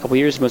the past couple of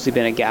years, it's mostly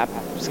been a gap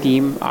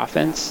scheme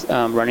offense,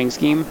 running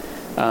scheme.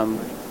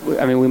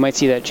 I mean, we might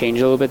see that change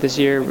a little bit this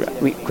year.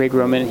 Greg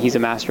Roman, he's a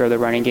master of the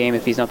running game,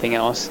 if he's nothing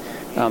else.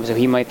 So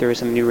he might throw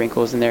some new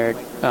wrinkles in there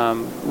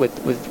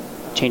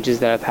with changes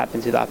that have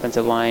happened to the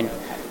offensive line.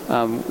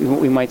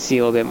 We might see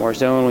a little bit more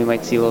zone. We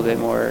might see a little bit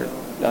more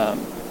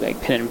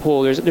like pin and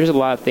pull. There's a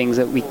lot of things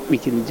that we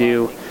can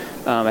do,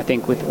 I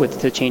think,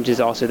 with the changes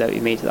also that we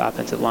made to the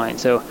offensive line.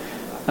 So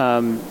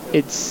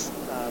it's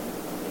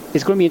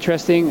going to be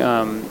interesting.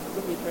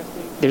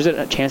 there's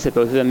a chance that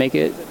both of them make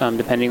it,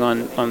 depending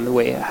on the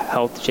way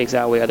health shakes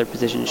out, the way other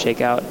positions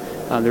shake out.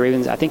 The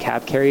Ravens, I think,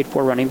 have carried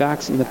 4 running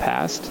backs in the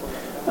past.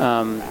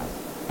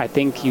 I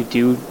think you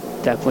do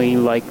definitely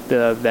like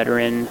the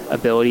veteran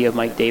ability of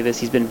Mike Davis.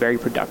 He's been very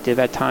productive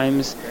at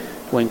times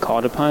when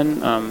called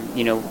upon.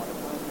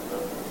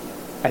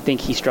 I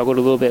think he struggled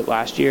a little bit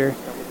last year,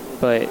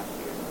 but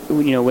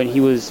when he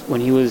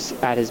was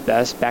at his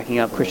best, backing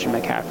up Christian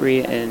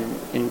McCaffrey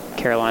in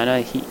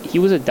Carolina, he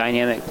was a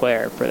dynamic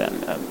player for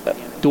them,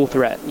 dual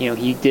threat.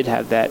 He did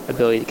have that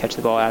ability to catch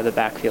the ball out of the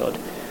backfield.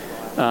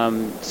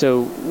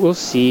 So we'll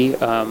see.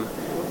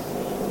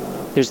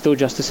 There's still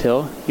Justice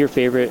Hill, your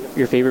favorite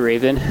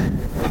Raven.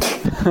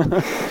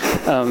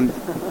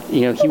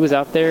 He was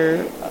out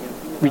there,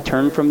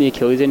 returned from the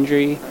Achilles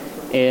injury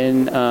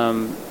in the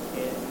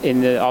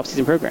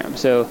offseason program.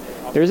 So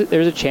there's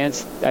a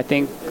chance, I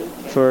think,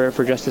 for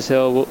Justice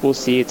Hill. We'll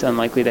see. It's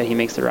unlikely that he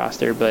makes the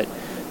roster, but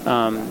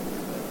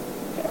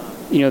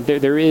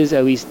there is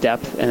at least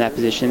depth in that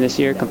position this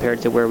year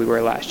compared to where we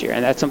were last year,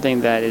 and that's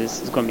something that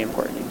is going to be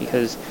important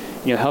because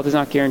health is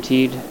not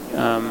guaranteed.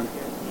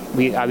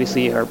 We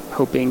obviously are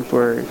hoping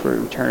for a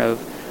return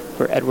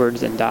for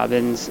Edwards and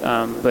Dobbins,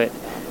 but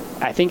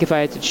I think if I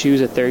had to choose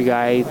a third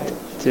guy,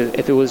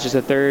 if it was just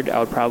a third, I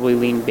would probably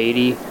lean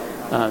Beatty.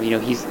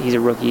 He's a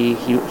rookie.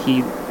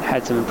 He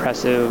had some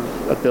impressive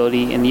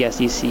ability in the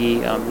SEC.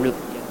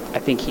 I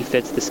think he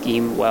fits the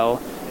scheme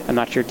well. I'm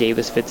not sure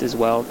Davis fits as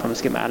well from a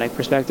schematic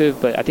perspective,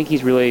 but I think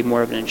he's really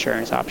more of an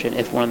insurance option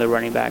if one of the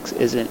running backs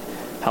isn't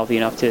healthy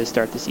enough to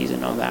start the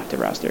season on the active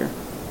roster.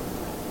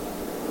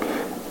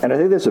 And I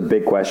think there's a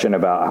big question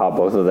about how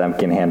both of them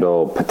can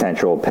handle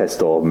potential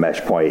pistol, mesh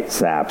point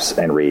snaps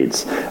and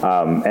reads.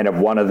 And if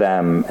one of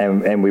them,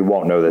 and we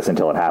won't know this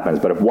until it happens,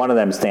 but if one of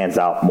them stands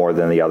out more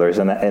than the others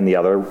in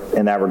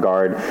that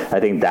regard, I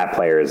think that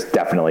player is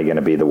definitely going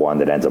to be the one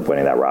that ends up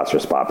winning that roster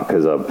spot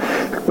because of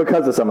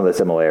some of the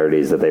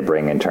similarities that they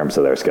bring in terms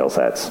of their skill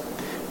sets.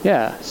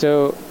 Yeah.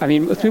 So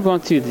let's move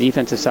on to the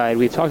defensive side.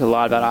 We've talked a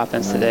lot about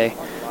offense today,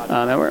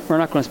 and we're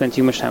not going to spend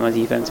too much time on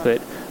defense,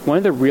 but one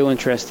of the real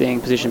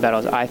interesting position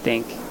battles, I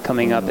think,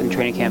 coming up in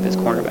training camp is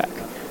cornerback.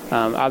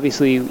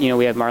 Obviously,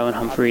 we have Marlon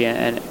Humphrey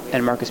and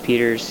Marcus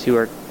Peters, who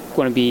are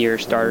going to be your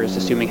starters,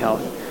 assuming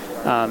health.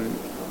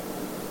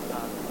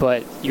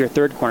 But your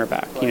third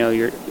cornerback,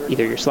 you're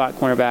either your slot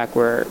cornerback,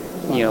 where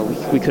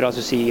we could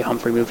also see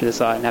Humphrey move to the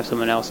slot and have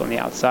someone else on the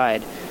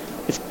outside.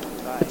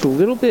 It's a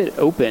little bit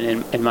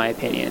open, in my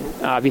opinion.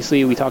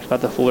 Obviously, we talked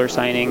about the Fuller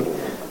signing.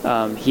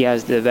 He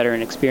has the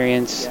veteran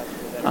experience.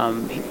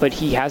 But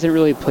he hasn't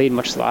really played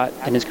much slot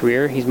in his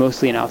career. He's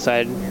mostly an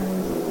outside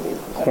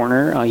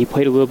corner. He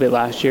played a little bit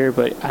last year,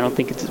 but I don't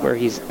think it's where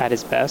he's at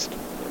his best.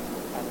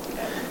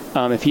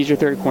 If he's your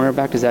third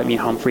cornerback, does that mean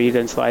Humphrey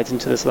then slides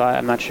into the slot?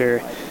 I'm not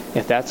sure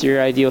if that's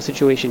your ideal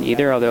situation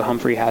either, although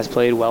Humphrey has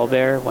played well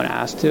there when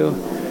asked to.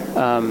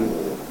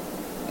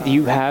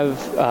 You have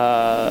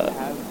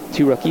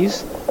 2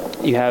 rookies.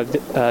 You have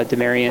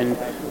Demarion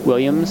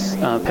Williams,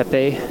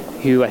 Pepe,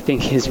 who I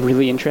think is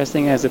really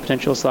interesting as a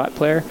potential slot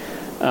player.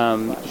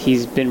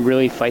 He's been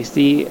really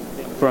feisty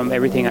from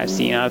everything I've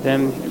seen out of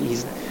him.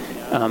 He's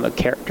a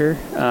character,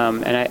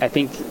 and I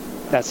think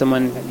that's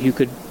someone who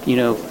could,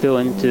 fill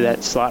into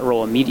that slot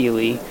role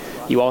immediately.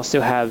 You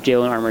also have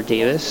Jalen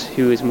Armour-Davis,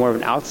 who is more of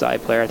an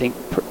outside player, I think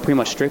pretty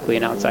much strictly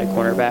an outside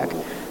cornerback.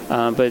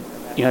 But,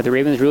 the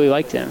Ravens really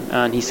liked him,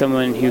 and he's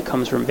someone who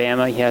comes from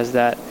Bama. He has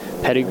that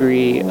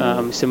pedigree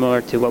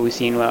similar to what we've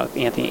seen with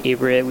Anthony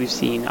Averett. We've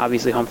seen,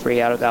 obviously,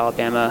 Humphrey out of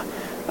Alabama.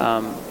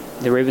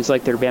 The Ravens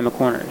like their Bama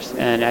corners,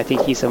 and I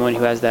think he's someone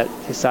who has that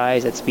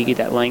size, that speed,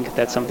 that length.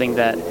 That's something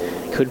that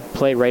could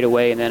play right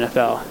away in the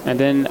NFL. And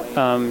then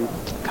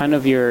kind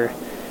of your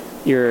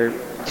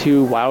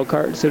 2 wild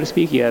cards, so to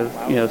speak. You have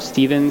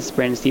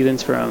Brandon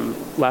Stevens from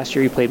last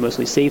year. He played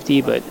mostly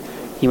safety, but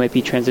he might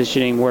be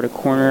transitioning more to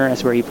corner.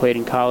 That's where he played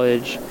in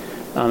college.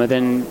 And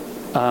then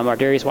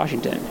Ardarius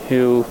Washington,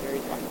 who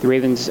the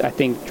Ravens, I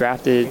think,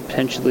 drafted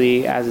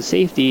potentially as a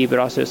safety, but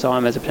also saw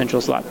him as a potential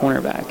slot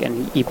cornerback.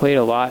 And he played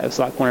a lot of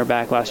slot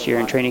cornerback last year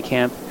in training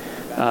camp,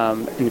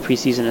 in the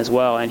preseason as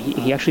well. And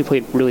he actually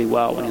played really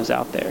well when he was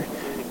out there.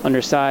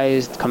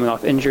 Undersized, coming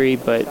off injury,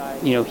 but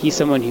he's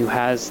someone who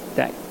has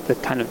the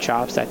kind of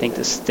chops, I think,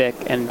 to stick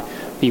and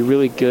be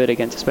really good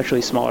against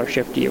especially smaller,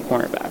 shiftier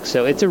cornerbacks.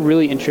 So it's a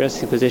really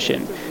interesting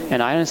position,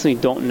 and I honestly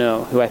don't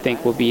know who I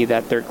think will be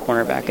that third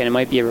cornerback, and it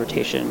might be a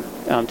rotation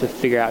to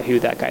figure out who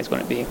that guy's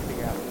going to be.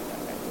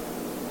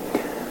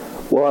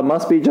 Well, it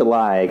must be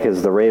July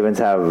because the Ravens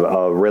have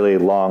a really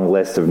long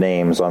list of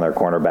names on their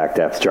cornerback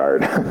depth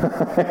chart.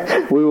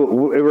 It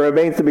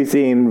remains to be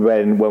seen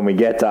when we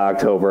get to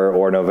October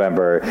or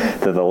November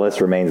that the list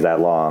remains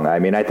that long.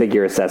 I think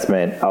your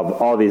assessment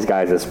of all these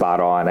guys is spot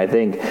on. I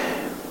think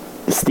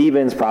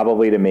Stevens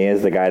probably to me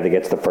is the guy that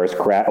gets the first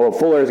crack. Well,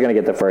 Fuller is going to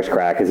get the first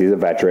crack because he's a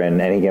veteran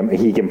and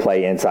he can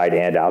play inside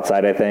and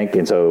outside, I think.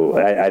 And so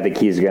I think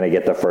he's going to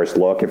get the first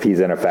look. If he's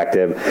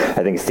ineffective,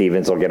 I think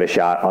Stevens will get a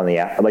shot on the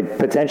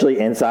potentially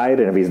inside.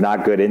 And if he's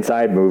not good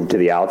inside, move to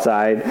the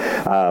outside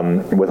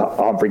with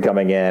Humphrey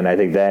coming in. I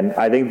think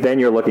then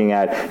you're looking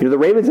at the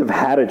Ravens have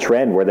had a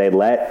trend where they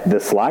let the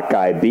slot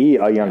guy be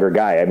a younger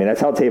guy. I mean,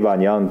 that's how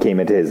Tavon Young came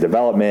into his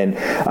development.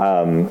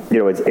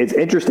 It's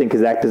interesting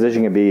because that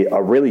position can be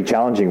a really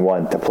challenging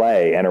one to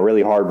play and a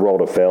really hard role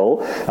to fill,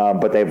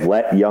 but they've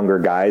let younger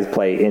guys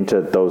play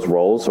into those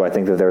roles, so I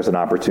think that there's an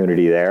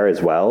opportunity there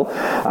as well.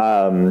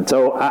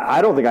 So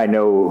I don't think I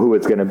know who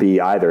it's going to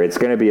be either. It's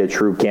going to be a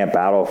true camp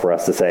battle for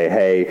us to say,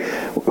 hey,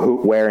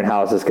 where and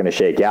how is this going to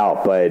shake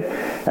out? But,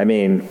 I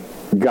mean,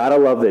 gotta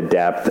love the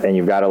depth, and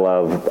you've got to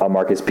love a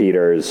Marcus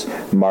Peters,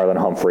 Marlon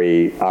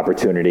Humphrey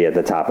opportunity at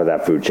the top of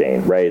that food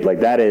chain, right? Like,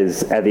 that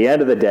is, at the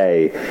end of the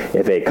day,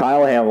 if a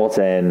Kyle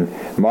Hamilton,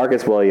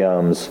 Marcus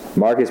Williams,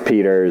 Marcus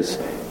Peters,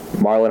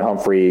 Marlon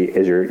Humphrey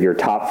is your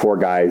top four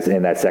guys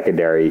in that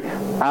secondary,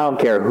 I don't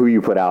care who you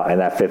put out in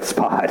that fifth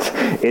spot.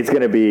 It's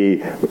going to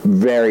be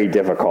very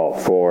difficult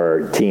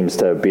for teams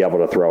to be able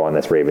to throw on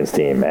this Ravens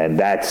team, and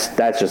that's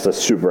just a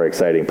super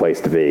exciting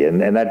place to be.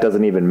 And that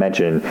doesn't even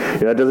mention,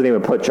 that doesn't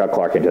even put Chuck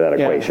Clark into that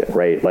equation,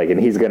 right? Like, and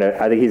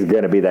I think he's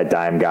gonna be that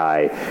dime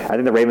guy. I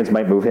think the Ravens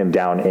might move him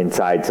down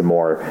inside some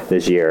more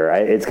this year.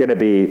 It's gonna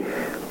be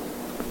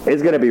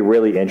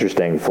really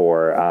interesting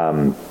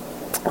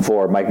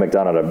for Mike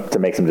Macdonald to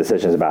make some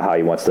decisions about how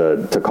he wants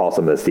to call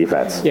some of this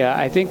defense. Yeah,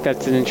 I think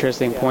that's an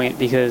interesting point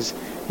because,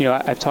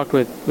 I've talked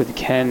with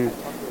Ken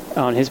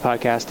on his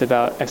podcast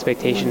about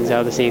expectations out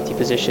of the safety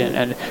position,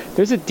 and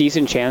there's a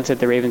decent chance that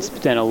the Ravens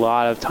spend a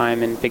lot of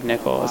time in big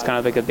nickel. It's kind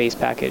of like a base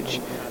package,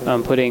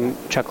 putting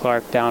Chuck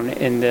Clark down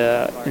in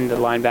the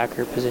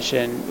linebacker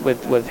position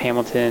with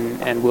Hamilton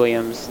and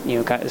Williams,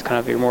 as kind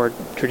of your more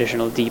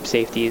traditional deep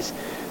safeties,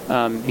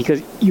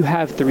 because you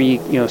have three,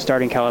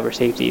 starting caliber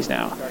safeties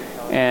now.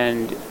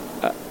 And,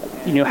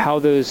 how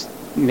those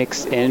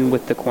mix in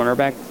with the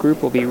cornerback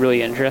group will be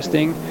really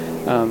interesting.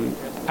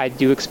 I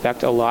do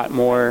expect a lot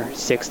more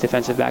 6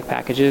 defensive back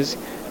packages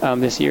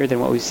this year than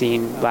what we've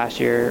seen last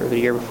year or the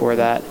year before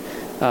that.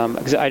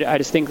 Because I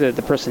just think that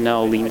the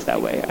personnel leans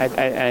that way.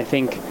 I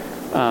think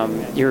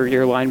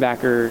your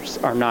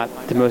linebackers are not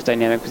the most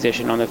dynamic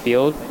position on the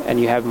field, and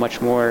you have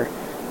much more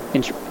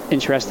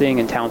interesting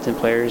and talented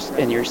players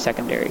in your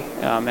secondary.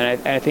 And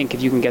I think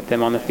if you can get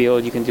them on the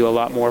field, you can do a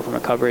lot more from a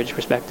coverage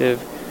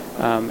perspective.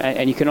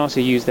 And you can also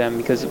use them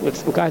because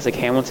with guys like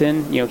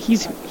Hamilton,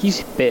 he's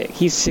big.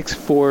 He's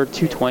 6'4",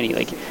 220.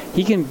 Like,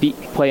 he can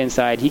play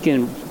inside. He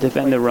can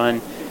defend the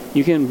run.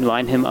 You can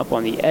line him up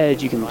on the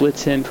edge. You can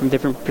blitz him from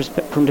different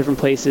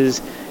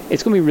places.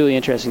 It's going to be really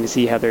interesting to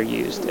see how they're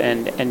used.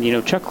 And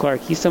Chuck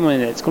Clark, he's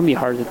someone that's going to be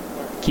hard to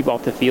keep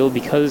off the field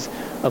because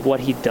of what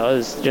he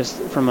does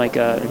just from like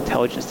an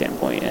intelligence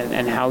standpoint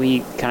and how he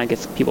kind of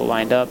gets people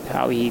lined up,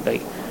 how he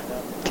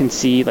can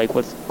see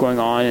what's going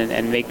on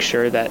and make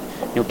sure that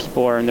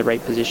people are in the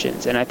right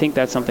positions. And I think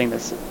that's something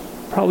that's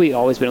probably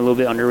always been a little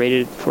bit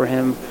underrated for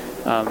him.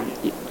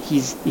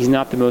 He's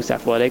not the most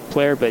athletic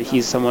player, but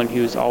he's someone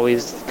who's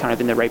always kind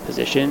of in the right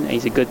position, and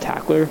he's a good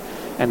tackler,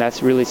 and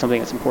that's really something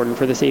that's important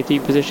for the safety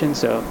position.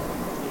 So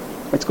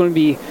it's going to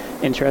be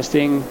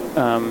interesting.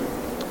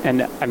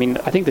 And I mean,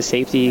 I think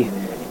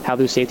how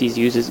those safeties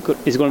used is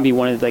going to be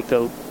one of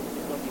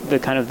the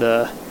kind of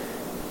the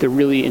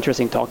really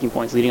interesting talking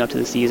points leading up to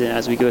the season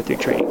as we go through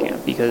training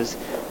camp, because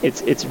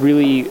it's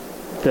really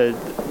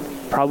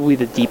probably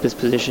the deepest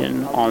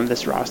position on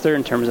this roster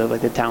in terms of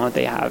the talent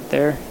they have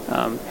there.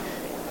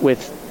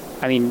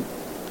 I mean,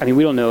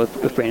 we don't know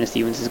if Brandon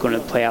Stephens is going to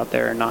play out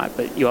there or not,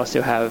 but you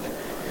also have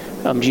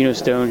Geno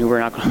Stone, who we're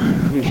not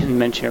going to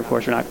mention. Of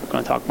course, we're not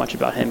going to talk much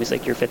about him. He's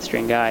your fifth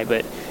string guy,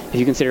 but if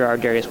you consider our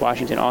Darius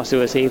Washington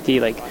also a safety,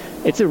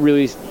 it's a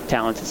really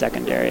talented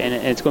secondary, and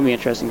it's going to be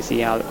interesting to see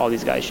how all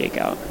these guys shake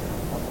out.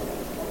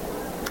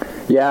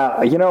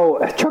 Yeah,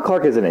 Chuck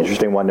Clark is an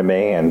interesting one to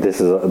me, and this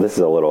is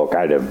a little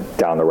kind of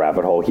down the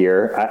rabbit hole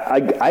here.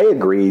 I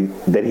agree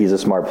that he's a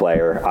smart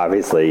player,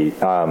 obviously.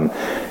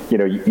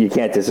 You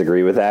can't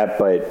disagree with that,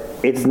 but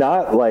it's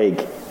not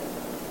like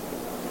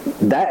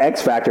that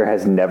X factor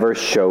has never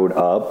showed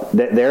up.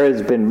 There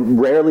has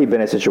rarely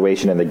been a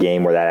situation in the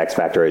game where that X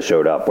factor has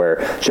showed up,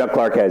 where Chuck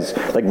Clark has,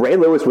 Ray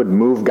Lewis would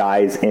move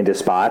guys into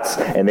spots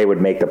and they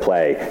would make the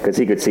play because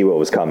he could see what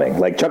was coming.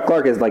 Chuck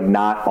Clark is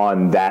not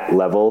on that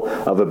level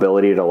of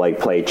ability to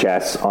play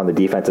chess on the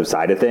defensive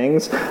side of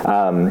things.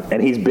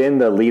 And he's been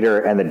the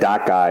leader and the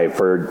dot guy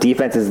for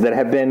defenses that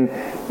have been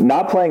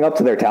not playing up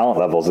to their talent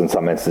levels in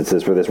some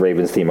instances for this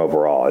Ravens team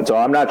overall. And so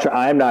I'm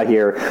not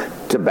here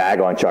to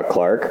bag on Chuck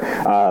Clark.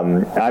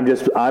 I'm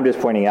just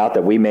pointing out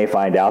that we may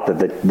find out that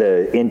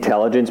the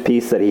intelligence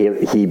piece that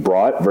he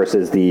brought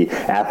versus the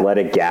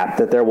athletic gap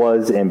that there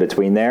was in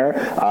between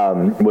there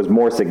was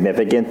more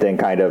significant than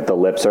kind of the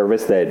lip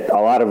service that a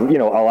lot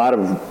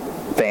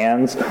of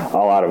fans, a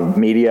lot of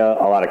media,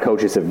 a lot of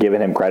coaches have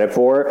given him credit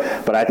for.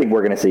 But I think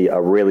we're going to see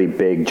a really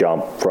big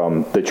jump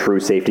from the true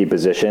safety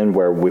position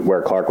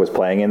where Clark was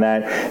playing in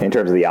that, in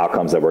terms of the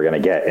outcomes that we're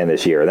going to get in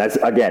this year. That's,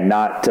 again,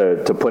 not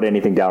to put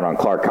anything down on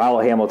Clark. Kyle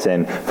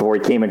Hamilton, before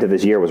he came into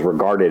this year, was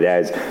regarded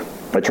as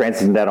a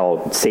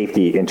transcendental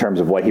safety in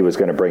terms of what he was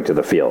going to bring to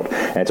the field.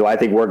 And so I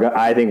think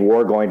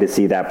we're going to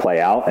see that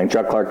play out. And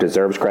Chuck Clark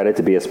deserves credit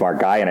to be a smart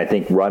guy. And I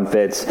think run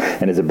fits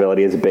and his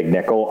ability as a big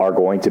nickel are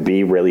going to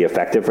be really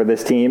effective for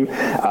this team.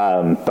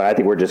 But I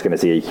think we're just going to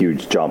see a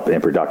huge jump in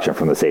production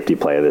from the safety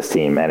play of this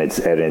team. And it's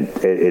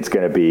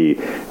going to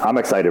be, I'm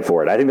excited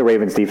for it. I think the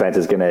Ravens defense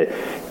is going to,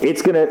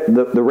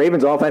 the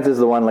Ravens offense is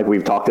the one like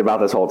we've talked about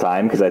this whole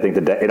time, because I think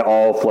that it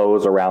all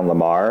flows around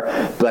Lamar.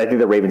 But I think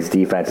the Ravens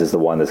defense is the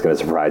one that's going to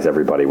surprise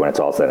everybody when it's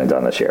all said and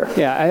done this year.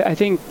 Yeah, I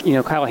think,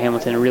 Kyle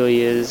Hamilton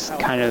really is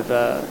kind of,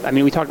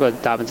 we talked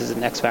about Dobbins as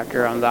an X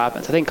factor on the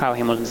offense. I think Kyle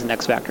Hamilton's an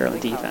X factor on the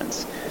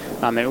defense.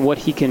 And what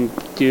he can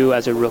do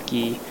as a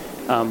rookie,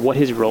 what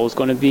his role is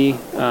going to be.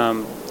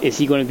 Is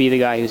he going to be the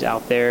guy who's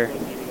out there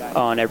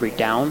on every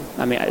down?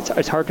 I mean,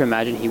 it's hard to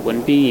imagine he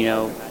wouldn't be,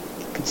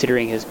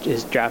 considering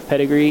his draft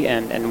pedigree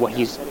and what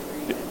he's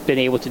been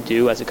able to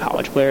do as a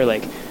college player.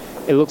 Like,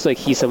 it looks like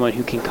he's someone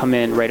who can come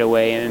in right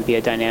away and be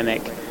a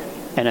dynamic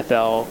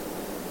NFL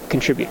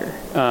contributor.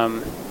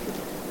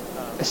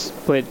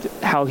 But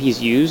how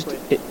he's used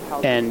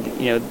and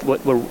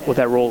what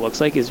that role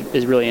looks like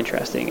is really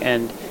interesting.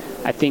 And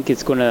I think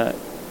it's going to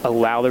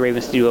allow the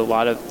Ravens to do a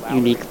lot of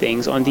unique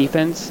things on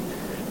defense.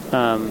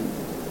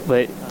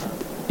 But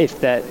if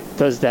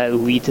does that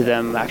lead to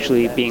them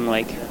actually being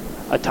like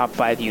a top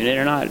 5 unit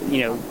or not,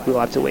 we'll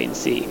have to wait and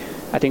see.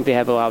 I think they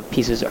have a lot of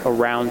pieces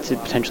around to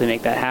potentially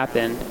make that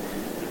happen.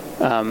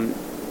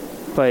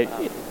 But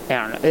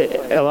I don't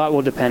know. A lot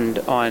will depend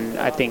on,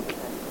 I think,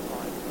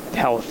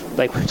 health,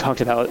 like we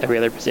talked about every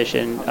other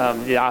position.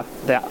 The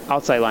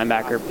outside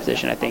linebacker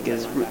position, I think,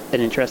 is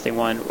an interesting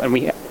one. And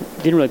we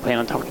didn't really plan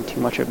on talking too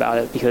much about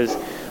it because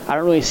I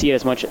don't really see it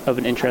as much of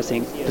an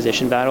interesting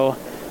position battle.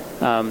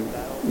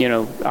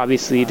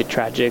 Obviously the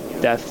tragic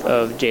death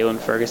of Jalen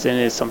Ferguson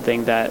is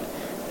something that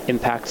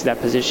impacts that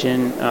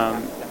position.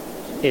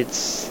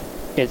 It's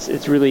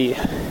really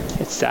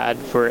sad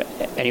for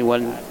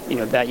anyone,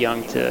 that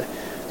young to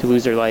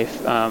lose their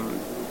life.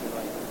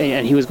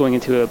 And he was going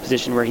into a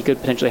position where he could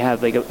potentially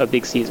have like a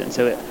big season.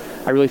 So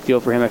I really feel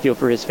for him. I feel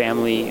for his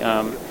family.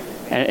 And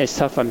it's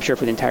tough, I'm sure,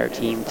 for the entire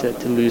team to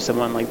lose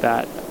someone like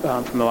that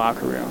from the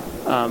locker room.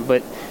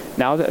 But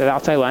now the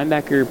outside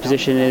linebacker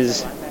position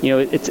is,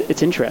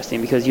 it's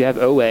interesting because you have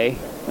Owe.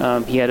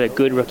 He had a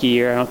good rookie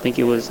year. I don't think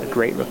it was a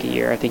great rookie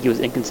year. I think he was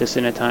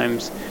inconsistent at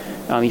times.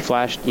 He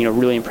flashed,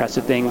 really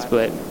impressive things,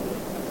 but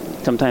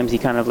sometimes he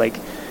kind of like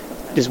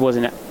just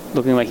wasn't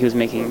looking like he was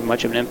making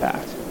much of an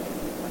impact.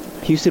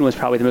 Houston was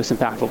probably the most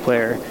impactful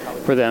player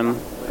for them.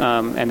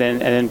 And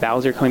then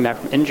Bowser coming back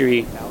from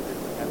injury,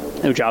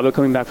 Ojabo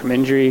coming back from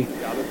injury.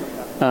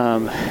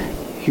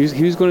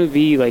 Who's going to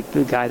be like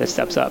the guy that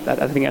steps up?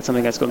 I think that's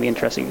something that's going to be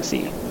interesting to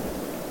see.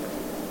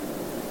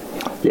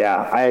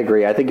 Yeah, I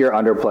agree. I think you're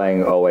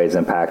underplaying Owe's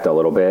impact a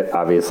little bit.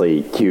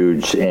 Obviously,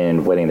 huge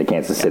in winning the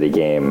Kansas City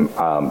game.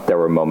 There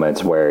were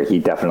moments where he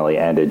definitely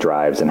ended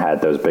drives and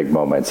had those big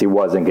moments. He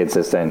was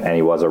inconsistent, and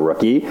he was a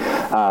rookie.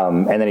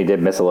 And then he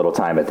did miss a little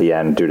time at the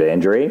end due to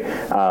injury.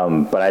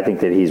 But I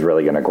think that he's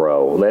really going to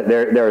grow.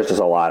 There is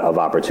just a lot of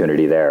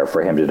opportunity there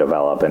for him to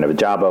develop. And if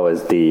Ojabo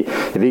is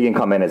if he can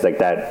come in as like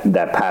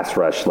that pass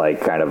rush,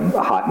 like kind of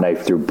hot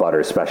knife through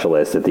butter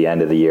specialist at the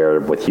end of the year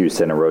with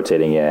Houston and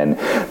rotating in,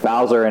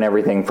 Bowser and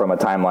everything from a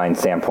timeline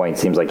standpoint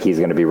seems like he's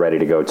going to be ready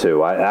to go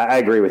too. I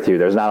agree with you.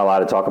 There's not a lot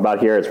to talk about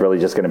here. It's really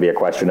just going to be a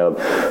question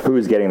of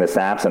who's getting the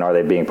snaps and are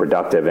they being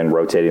productive and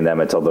rotating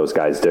them until those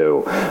guys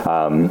do.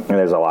 And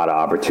there's a lot of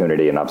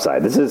opportunity and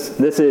upside. This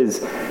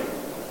is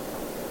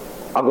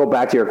I'll go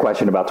back to your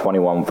question about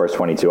 21 versus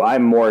 22.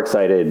 I'm more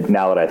excited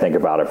now that I think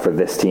about it for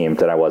this team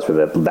than I was for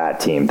that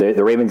team.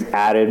 The Ravens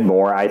added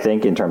more, I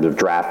think, in terms of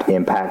draft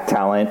impact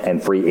talent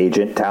and free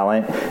agent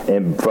talent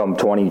from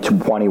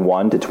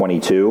 2021 to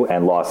 22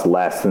 and lost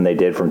less than they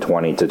did from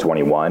 20 to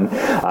 21.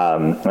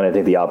 And I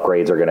think the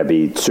upgrades are going to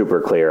be super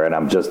clear. And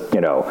I'm just, I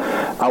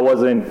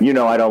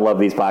don't love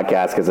these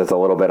podcasts because it's a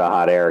little bit of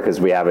hot air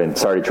because we haven't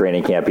started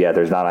training camp yet.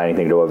 There's not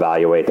anything to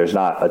evaluate. There's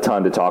not a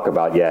ton to talk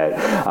about yet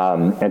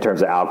in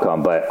terms of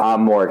outcome. But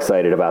I'm more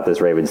excited about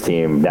this Ravens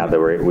team now that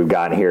we've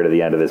gotten here to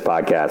the end of this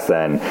podcast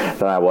than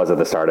I was at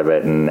the start of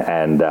it,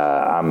 and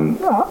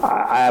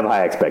I have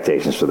high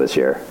expectations for this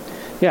year.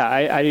 Yeah,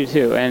 I do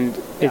too, and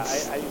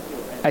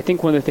I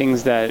think one of the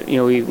things that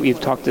we've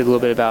talked a little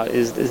bit about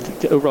is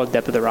the overall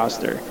depth of the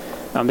roster.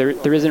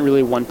 There isn't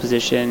really one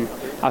position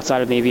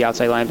outside of maybe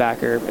outside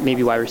linebacker,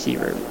 maybe wide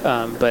receiver,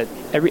 but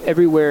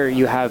everywhere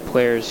you have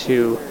players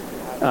who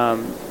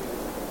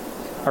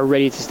are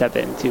ready to step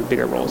into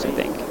bigger roles, I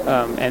think.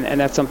 And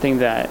that's something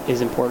that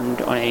is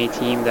important on any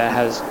team that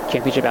has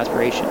championship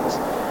aspirations.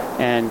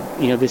 And,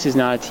 this is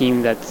not a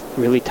team that's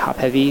really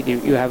top-heavy.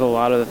 You have a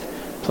lot of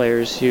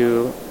players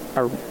who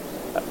are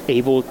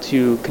able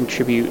to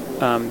contribute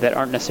that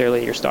aren't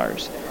necessarily your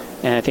stars.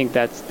 And I think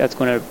that's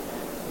going to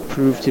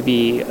prove to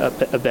be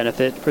a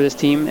benefit for this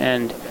team.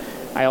 And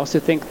I also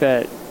think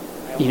that,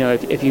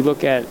 if you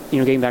look at,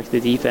 getting back to the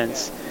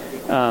defense,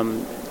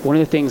 one of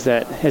the things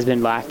that has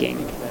been lacking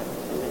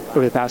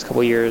over the past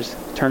couple of years,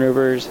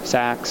 turnovers,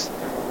 sacks,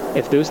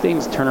 if those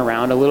things turn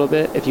around a little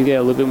bit, if you get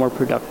a little bit more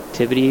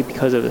productivity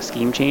because of the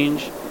scheme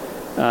change,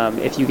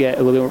 if you get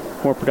a little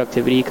bit more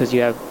productivity because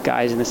you have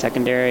guys in the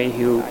secondary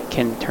who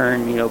can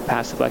turn,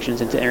 pass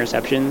deflections into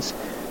interceptions,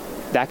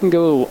 that can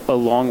go a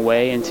long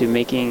way into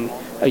making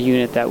a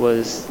unit that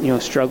was,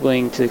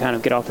 struggling to kind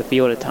of get off the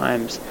field at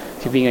times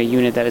to being a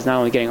unit that is not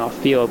only getting off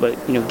field, but,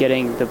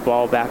 getting the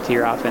ball back to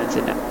your offense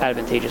in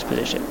advantageous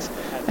positions.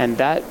 And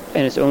that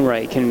in its own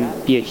right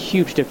can be a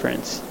huge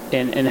difference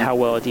in how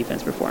well a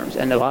defense performs.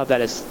 And a lot of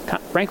that is,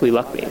 frankly,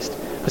 luck-based.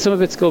 But some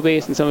of it's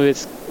skill-based and some of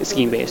it's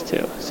scheme-based,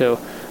 too. So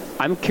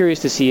I'm curious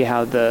to see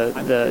how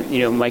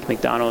the Mike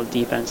Macdonald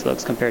defense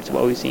looks compared to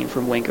what we've seen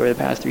from Wink over the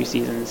past 3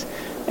 seasons,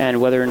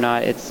 and whether or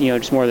not it's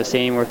just more of the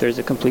same, or if there's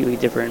a completely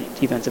different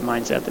defensive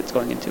mindset that's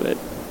going into it.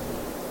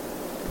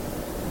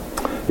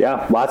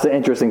 Yeah, lots of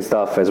interesting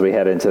stuff as we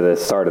head into the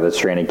start of this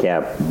training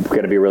camp.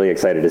 Going to be really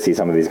excited to see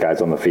some of these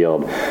guys on the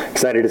field.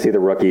 Excited to see the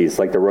rookies.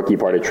 Like, the rookie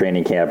part of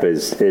training camp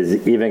is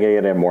even going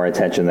to get more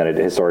attention than it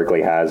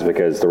historically has,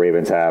 because the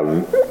Ravens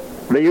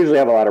they usually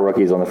have a lot of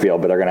rookies on the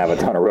field, but they're going to have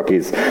a ton of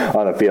rookies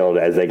on the field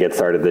as they get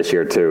started this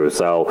year too.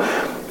 So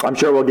I'm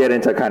sure we'll get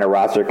into kind of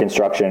roster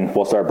construction.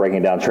 We'll start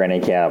breaking down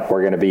training camp.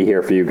 We're going to be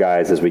here for you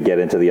guys as we get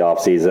into the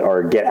offseason,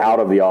 or get out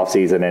of the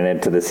offseason and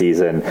into the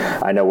season.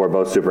 I know we're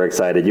both super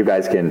excited. You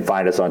guys can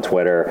find us on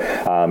Twitter.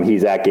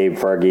 He's at Gabe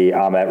Fergie.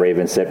 I'm at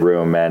Raven Sit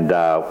Room. And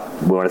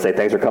we want to say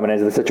thanks for coming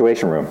into the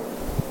Situation Room.